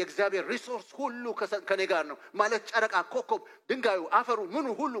ያለ የእግዚአብሔር ሪሶርስ ሁሉ ከኔ ጋር ነው ማለት ጨረቃ፣ ኮከብ፣ ድንጋዩ፣ አፈሩ፣ ምኑ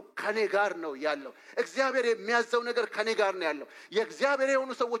ሁሉ ከኔ ጋር ነው ያለው። እግዚአብሔር የሚያዘው ነገር ከኔ ጋር ነው ያለው። የእግዚአብሔር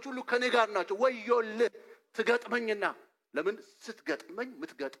የሆኑ ሰዎች ሁሉ ከኔ ጋር ናቸው። ወዮልህ ትገጥመኝና። ለምን ስትገጥመኝ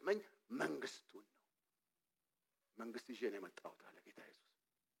የምትገጥመኝ መንግስቱን ነው። መንግስት ይዤ ነው የመጣሁት አለ ጌታ ኢየሱስ።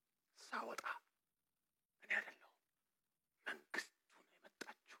 ሳወጣ እኔ አይደለሁም፣ መንግስቱ ነው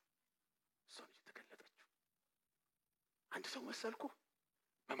የመጣችው። እሷ ነች የተገለጠችው። አንድ ሰው መሰልኩ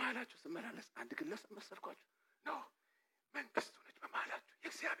በመሃላችሁ ስመላለስ አንድ ግለሰብ መሰልኳችሁ? ነው መንግስቱ ነች በመሃላችሁ።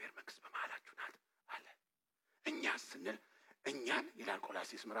 የእግዚአብሔር መንግስት በመሃላችሁ ናት አለ። እኛ ስንል እኛን ይላል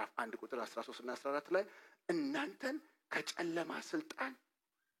ቆላስይስ ምዕራፍ 1 ቁጥር 13 እና 14 ላይ እናንተን ከጨለማ ስልጣን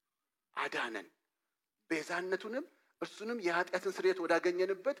አዳነን፣ ቤዛነቱንም እርሱንም የኃጢአትን ስርየት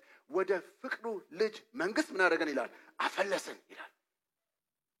ወዳገኘንበት ወደ ፍቅሩ ልጅ መንግስት ምን አደረገን ይላል? አፈለሰን ይላል።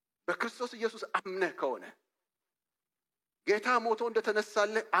 በክርስቶስ ኢየሱስ አምነህ ከሆነ ጌታ ሞቶ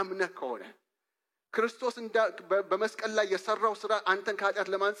እንደተነሳልህ አምነህ ከሆነ ክርስቶስ በመስቀል ላይ የሰራው ስራ አንተን ከኃጢአት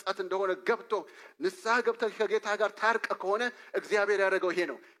ለማንጻት እንደሆነ ገብቶ ንስሐ ገብተህ ከጌታ ጋር ታርቀ ከሆነ እግዚአብሔር ያደረገው ይሄ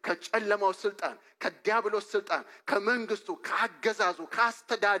ነው። ከጨለማው ስልጣን፣ ከዲያብሎስ ስልጣን፣ ከመንግስቱ፣ ከአገዛዙ፣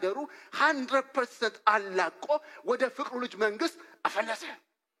 ከአስተዳደሩ 100% አላቆ ወደ ፍቅሩ ልጅ መንግስት አፈለሰ።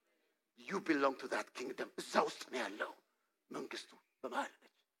 you belong to that kingdom። እዛ ውስጥ ነው ያለው መንግስቱ በመሃል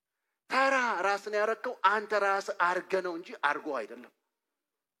ነች። ተራ ራስን ያረከው አንተ ራስ አርገ ነው እንጂ አርጎ አይደለም።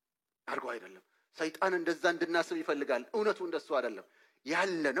 ሰይጣን እንደዛ እንድናስብ ይፈልጋል። እውነቱ እንደሱ አይደለም።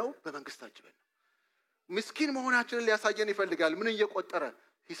 ያለነው በመንግስታችን ነው። ምስኪን መሆናችንን ሊያሳየን ይፈልጋል። ምን እየቆጠረ?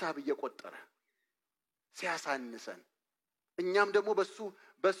 ሂሳብ እየቆጠረ ሲያሳንሰን፣ እኛም ደግሞ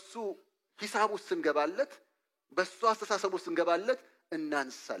በሱ ሂሳብ ውስጥ ስንገባለት፣ በሱ አስተሳሰብ ውስጥ ስንገባለት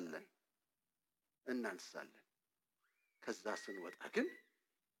እናንሳለን። ከዛ ስንወጣ ግን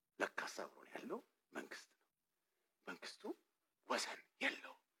ለካስ አብሮን ያለው መንግስት ነው። መንግስቱ ወሰን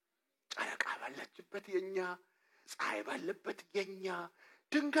የለው። ጨረቃ ባለችበት የኛ፣ ፀሐይ ባለበት የኛ፣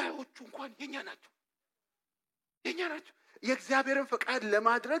 ድንጋዮቹ እንኳን የኛ ናቸው። የእግዚአብሔርን ፈቃድ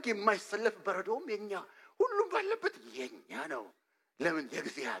ለማድረግ የማይሰለፍ በረዶም የኛ፣ ሁሉም ባለበት የኛ ነው። ለምን?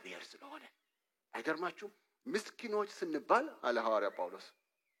 የእግዚአብሔር ስለሆነ። አይገርማችሁም? ምስኪኖች ስንባል አለ ሐዋርያ ጳውሎስ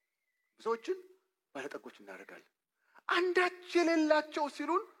ብዙዎችን ባለጠጎች እናደርጋለን። አንዳች የሌላቸው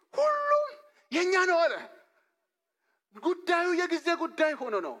ሲሉን ሁሉም የኛ ነው አለ። ጉዳዩ የጊዜ ጉዳይ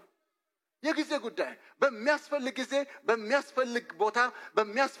ሆኖ ነው። የጊዜ ጉዳይ በሚያስፈልግ ጊዜ በሚያስፈልግ ቦታ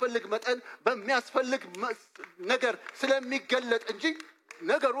በሚያስፈልግ መጠን በሚያስፈልግ ነገር ስለሚገለጥ እንጂ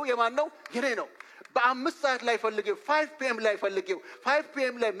ነገሩ የማን ነው? የኔ ነው። በ5 ሰዓት ላይ ፈልጌው 5 PM ላይ ፈልጌው 5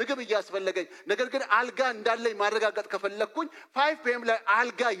 PM ላይ ምግብ እያስፈለገኝ ነገር ግን አልጋ እንዳለኝ ማረጋገጥ ከፈለኩኝ 5 PM ላይ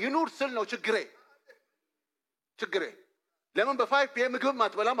አልጋ ይኑር ስል ነው ችግሬ። ለምን በ5 PM ምግብ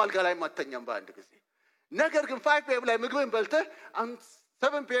ማትበላም አልጋ ላይ ማተኛም በአንድ ጊዜ? ነገር ግን 5 PM ላይ ምግብን በልተህ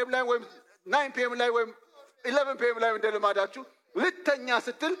 7 PM ላይ ወይም 9 PM ላይ ወይም 11 PM ላይ እንደልማዳችሁ ልተኛ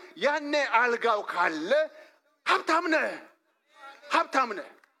ስትል ያኔ አልጋው ካለ ሀብታም ነህ።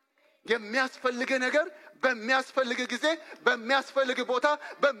 የሚያስፈልግ ነገር በሚያስፈልግ ጊዜ በሚያስፈልግ ቦታ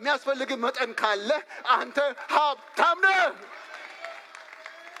በሚያስፈልግ መጠን ካለ አንተ ሀብታም ነህ።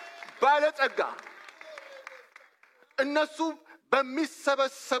 ባለጸጋ እነሱ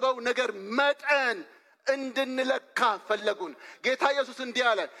በሚሰበሰበው ነገር መጠን እንድንለካ ፈለጉን። ጌታ ኢየሱስ እንዲህ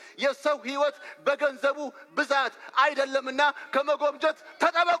አለ፣ የሰው ሕይወት በገንዘቡ ብዛት አይደለምና ከመጎምጀት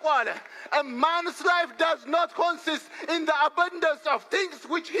ተጠበቁ አለ። A man's life does not consist in the abundance of things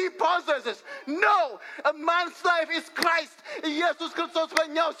which he possesses. No, a man's life is Christ. ኢየሱስ ክርስቶስ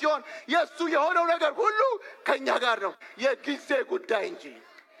በእኛው ሲሆን የሱ የሆነው ነገር ሁሉ ከኛ ጋር ነው። የጊዜ ጉዳይ እንጂ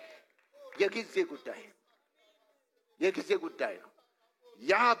የጊዜ ጉዳይ ነው።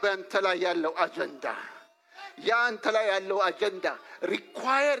 ያ በእንተ ላይ ያለው አጀንዳ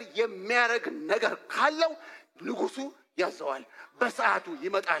ሪኳየር የሚያደርግ ነገር ካለው ንጉሱ ያዘዋል። በሰዓቱ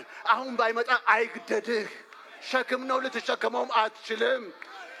ይመጣል። አሁን ባይመጣ አይግደድህ። ሸክም ነው፣ ልትሸከመውም አትችልም።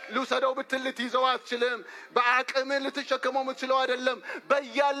 ልውሰደው ብትል ልትይዘው አትችልም። በአቅም ልትሸከመው የምትችለው አይደለም።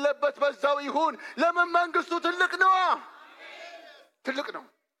 በያለበት በዛው ይሁን። ለምን? መንግስቱ ትልቅ ነው።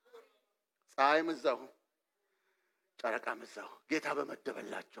 ፀሐይም እዛው ጨረቃም እዛው ጌታ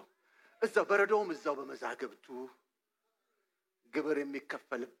በመደበላቸው እዛው በረዶም እዛው በመዛግብቱ ግብር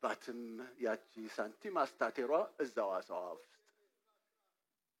የሚከፈልባትም ያቺ ሳንቲም አስታቴሯ እዛው አሳዋ ውስጥ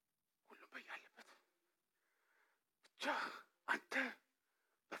ሁሉም በያለበት ብቻ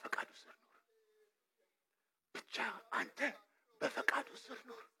አንተ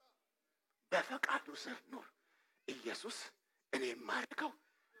በፈቃዱ ስር ኑር። ኢየሱስ እኔ የማደርገው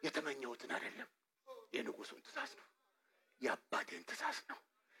የተመኘሁትን አይደለም፣ የንጉሱን ትእዛዝ ነው፣ የአባቴን ትእዛዝ ነው።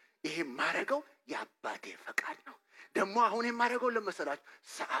 ይሄ ማረገው የአባቴ ፈቃድ ነው። ደግሞ አሁን የማረገው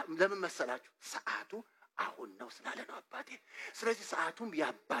ለምን መሰላችሁ? ሰዓቱ አሁን ነው ስላለ ነው አባቴ። ስለዚህ ሰዓቱም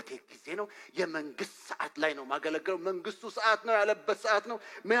የአባቴ ጊዜ ነው። የመንግስት ሰዓት ላይ ነው ማገለገለው። መንግስቱ ሰዓት ነው ያለበት ሰዓት ነው።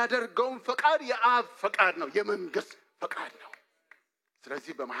 የሚያደርገውም ፈቃድ የአብ ፈቃድ ነው፣ የመንግስት ፈቃድ ነው።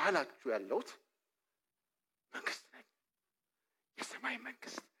 ስለዚህ በመሃላችሁ ያለውት መንግስት ነኝ። የሰማይ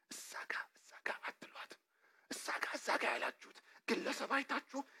መንግስት እዛ ጋ አትሏት። እዛ ጋ ያላችሁት ግለሰብ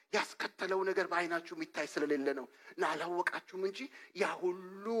አይታችሁ ያስከተለው ነገር በአይናችሁ የሚታይ ስለሌለ ነው እና አላወቃችሁም እንጂ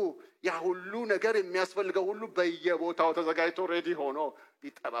ያ ሁሉ ነገር የሚያስፈልገው ሁሉ በየቦታው ተዘጋጅቶ ሬዲ ሆኖ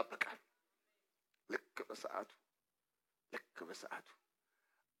ይጠባበቃል። ልክ በሰዓቱ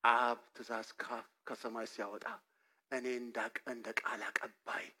አብ ትእዛዝ ከሰማይ ሲያወጣ እኔ እንደ ቃል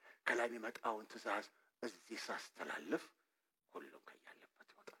አቀባይ ከላይ የሚመጣውን ትእዛዝ እዚህ ሳስተላልፍ ሁሉም ከያለበት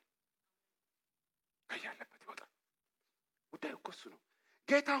ይወጣል። ጉዳዩ እኮ እሱ ነው።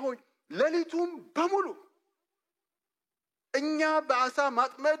 ጌታ ሆይ ሌሊቱም በሙሉ እኛ በአሳ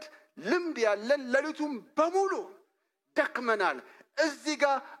ማጥመድ ልምድ ያለን ሌሊቱም በሙሉ ደክመናል። እዚህ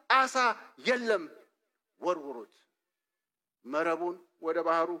ጋር አሳ የለም፣ ወርውሩት፣ መረቡን ወደ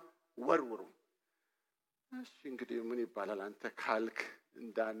ባህሩ ወርውሩ። እሺ እንግዲህ ምን ይባላል? አንተ ካልክ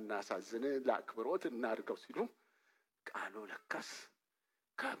እንዳናሳዝን ለአክብሮት እናድርገው ሲሉ ቃሉ ለካስ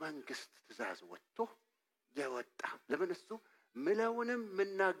ከመንግስት ትእዛዝ ወጥቶ የወጣ ለምን? እሱ ምለውንም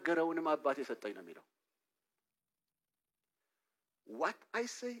ምናገረውንም አባቴ ሰጠኝ ነው የሚለው። what I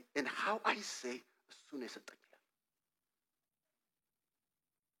say and how I say እሱ ነው የሰጠኝ ይላል።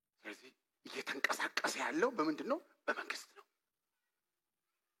 ስለዚህ እየተንቀሳቀሰ ያለው በምንድን ነው? በመንግስት ነው።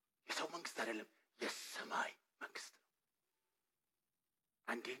 የሰው መንግስት አይደለም፣ የሰማይ መንግስት ነው።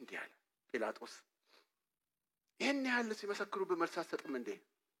 አንዴ እንዲህ አለ ጲላጦስ፣ ይህን ያህል ሲመሰክሩ በመልስ አትሰጥም እንዴ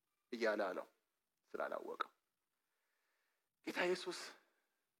እያለ አለው ስላላወቀው። ጌታ ኢየሱስ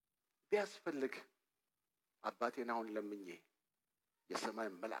ቢያስፈልግ አባቴን አሁን ለምኜ የሰማይ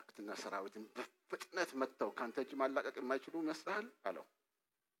መላእክትና ሰራዊትን በፍጥነት መጥተው ካንተ እጅ ማላቀቅ የማይችሉ ይመስልሃል አለው።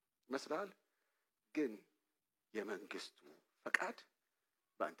 ይመስልሃል? ግን የመንግስቱ ፈቃድ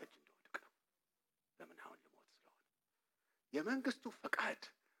በአንተ እጅ እንደወድቅ ነው። ለምን? አሁን ልሞት ስለሆነ። የመንግስቱ ፈቃድ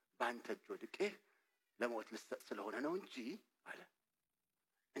በአንተ እጅ ወድቄ ለሞት ልሰጥ ስለሆነ ነው እንጂ አለ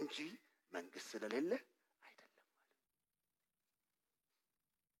እንጂ መንግስት ስለሌለ አይደለም አለ።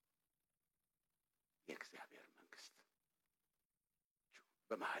 የእግዚአብሔር መንግስት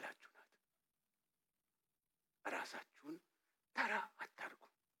በመሃላችሁ ናት። ራሳችሁን ተራ አታርጉ።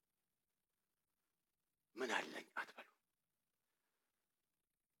 ምን አለኝ አትበሉ።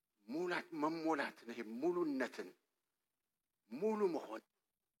 መሞላትን ይሄ ሙሉነትን ሙሉ መሆን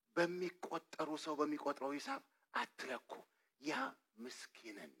በሚቆጠሩ ሰው በሚቆጥረው ሂሳብ አትለኩ። ያ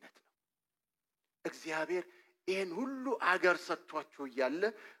ምስኪንነት ነው። እግዚአብሔር ይሄን ሁሉ አገር ሰጥቷችሁ እያለ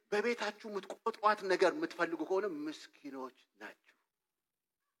በቤታችሁ የምትቆጥሯት ነገር የምትፈልጉ ከሆነ ምስኪኖች ናችሁ።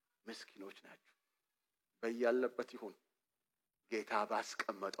 ምስኪኖች ናችሁ። በያለበት ይሁን ጌታ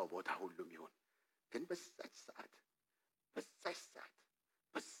ባስቀመጠው ቦታ ሁሉም ይሁን። ግን በዛች ሰዓት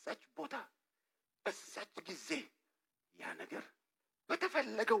በዛች ቦታ በዛች ጊዜ ያ ነገር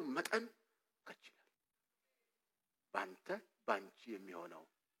በተፈለገው መጠን ከችላል። ባንቺ የሚሆነው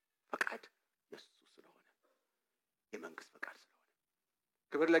ፈቃድ የሱ ስለሆነ የመንግስት ፈቃድ ስለሆነ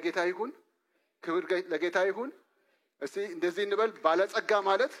ክብር ለጌታ ይሁን። ክብር ለጌታ ይሁን። እስቲ እንደዚህ እንበል።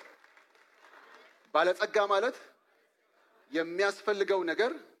 ባለጸጋ ማለት የሚያስፈልገው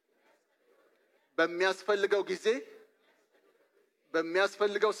ነገር በሚያስፈልገው ጊዜ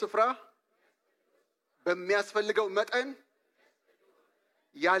በሚያስፈልገው ስፍራ በሚያስፈልገው መጠን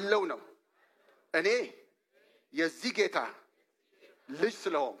ያለው ነው። እኔ የዚህ ጌታ ልጅ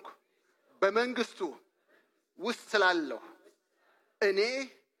ስለሆንኩ በመንግስቱ ውስጥ ስላለሁ እኔ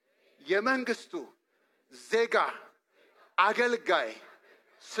የመንግስቱ ዜጋ አገልጋይ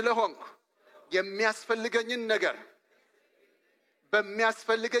ስለሆንኩ የሚያስፈልገኝን ነገር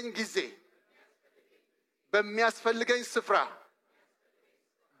በሚያስፈልገኝ ጊዜ በሚያስፈልገኝ ስፍራ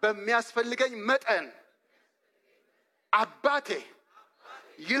በሚያስፈልገኝ መጠን አባቴ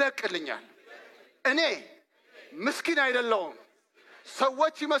ይለቅልኛል። እኔ ምስኪን አይደለሁም።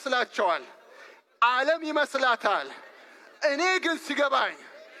 ሰዎች ይመስላቸዋል፣ ዓለም ይመስላታል። እኔ ግን ሲገባኝ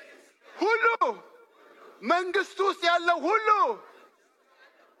ሁሉ መንግስቱ ውስጥ ያለው ሁሉ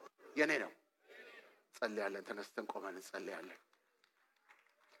የኔ ነው። ጸልያለን። ተነስተን ቆመን እንጸልያለን።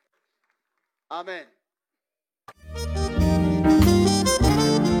 አሜን።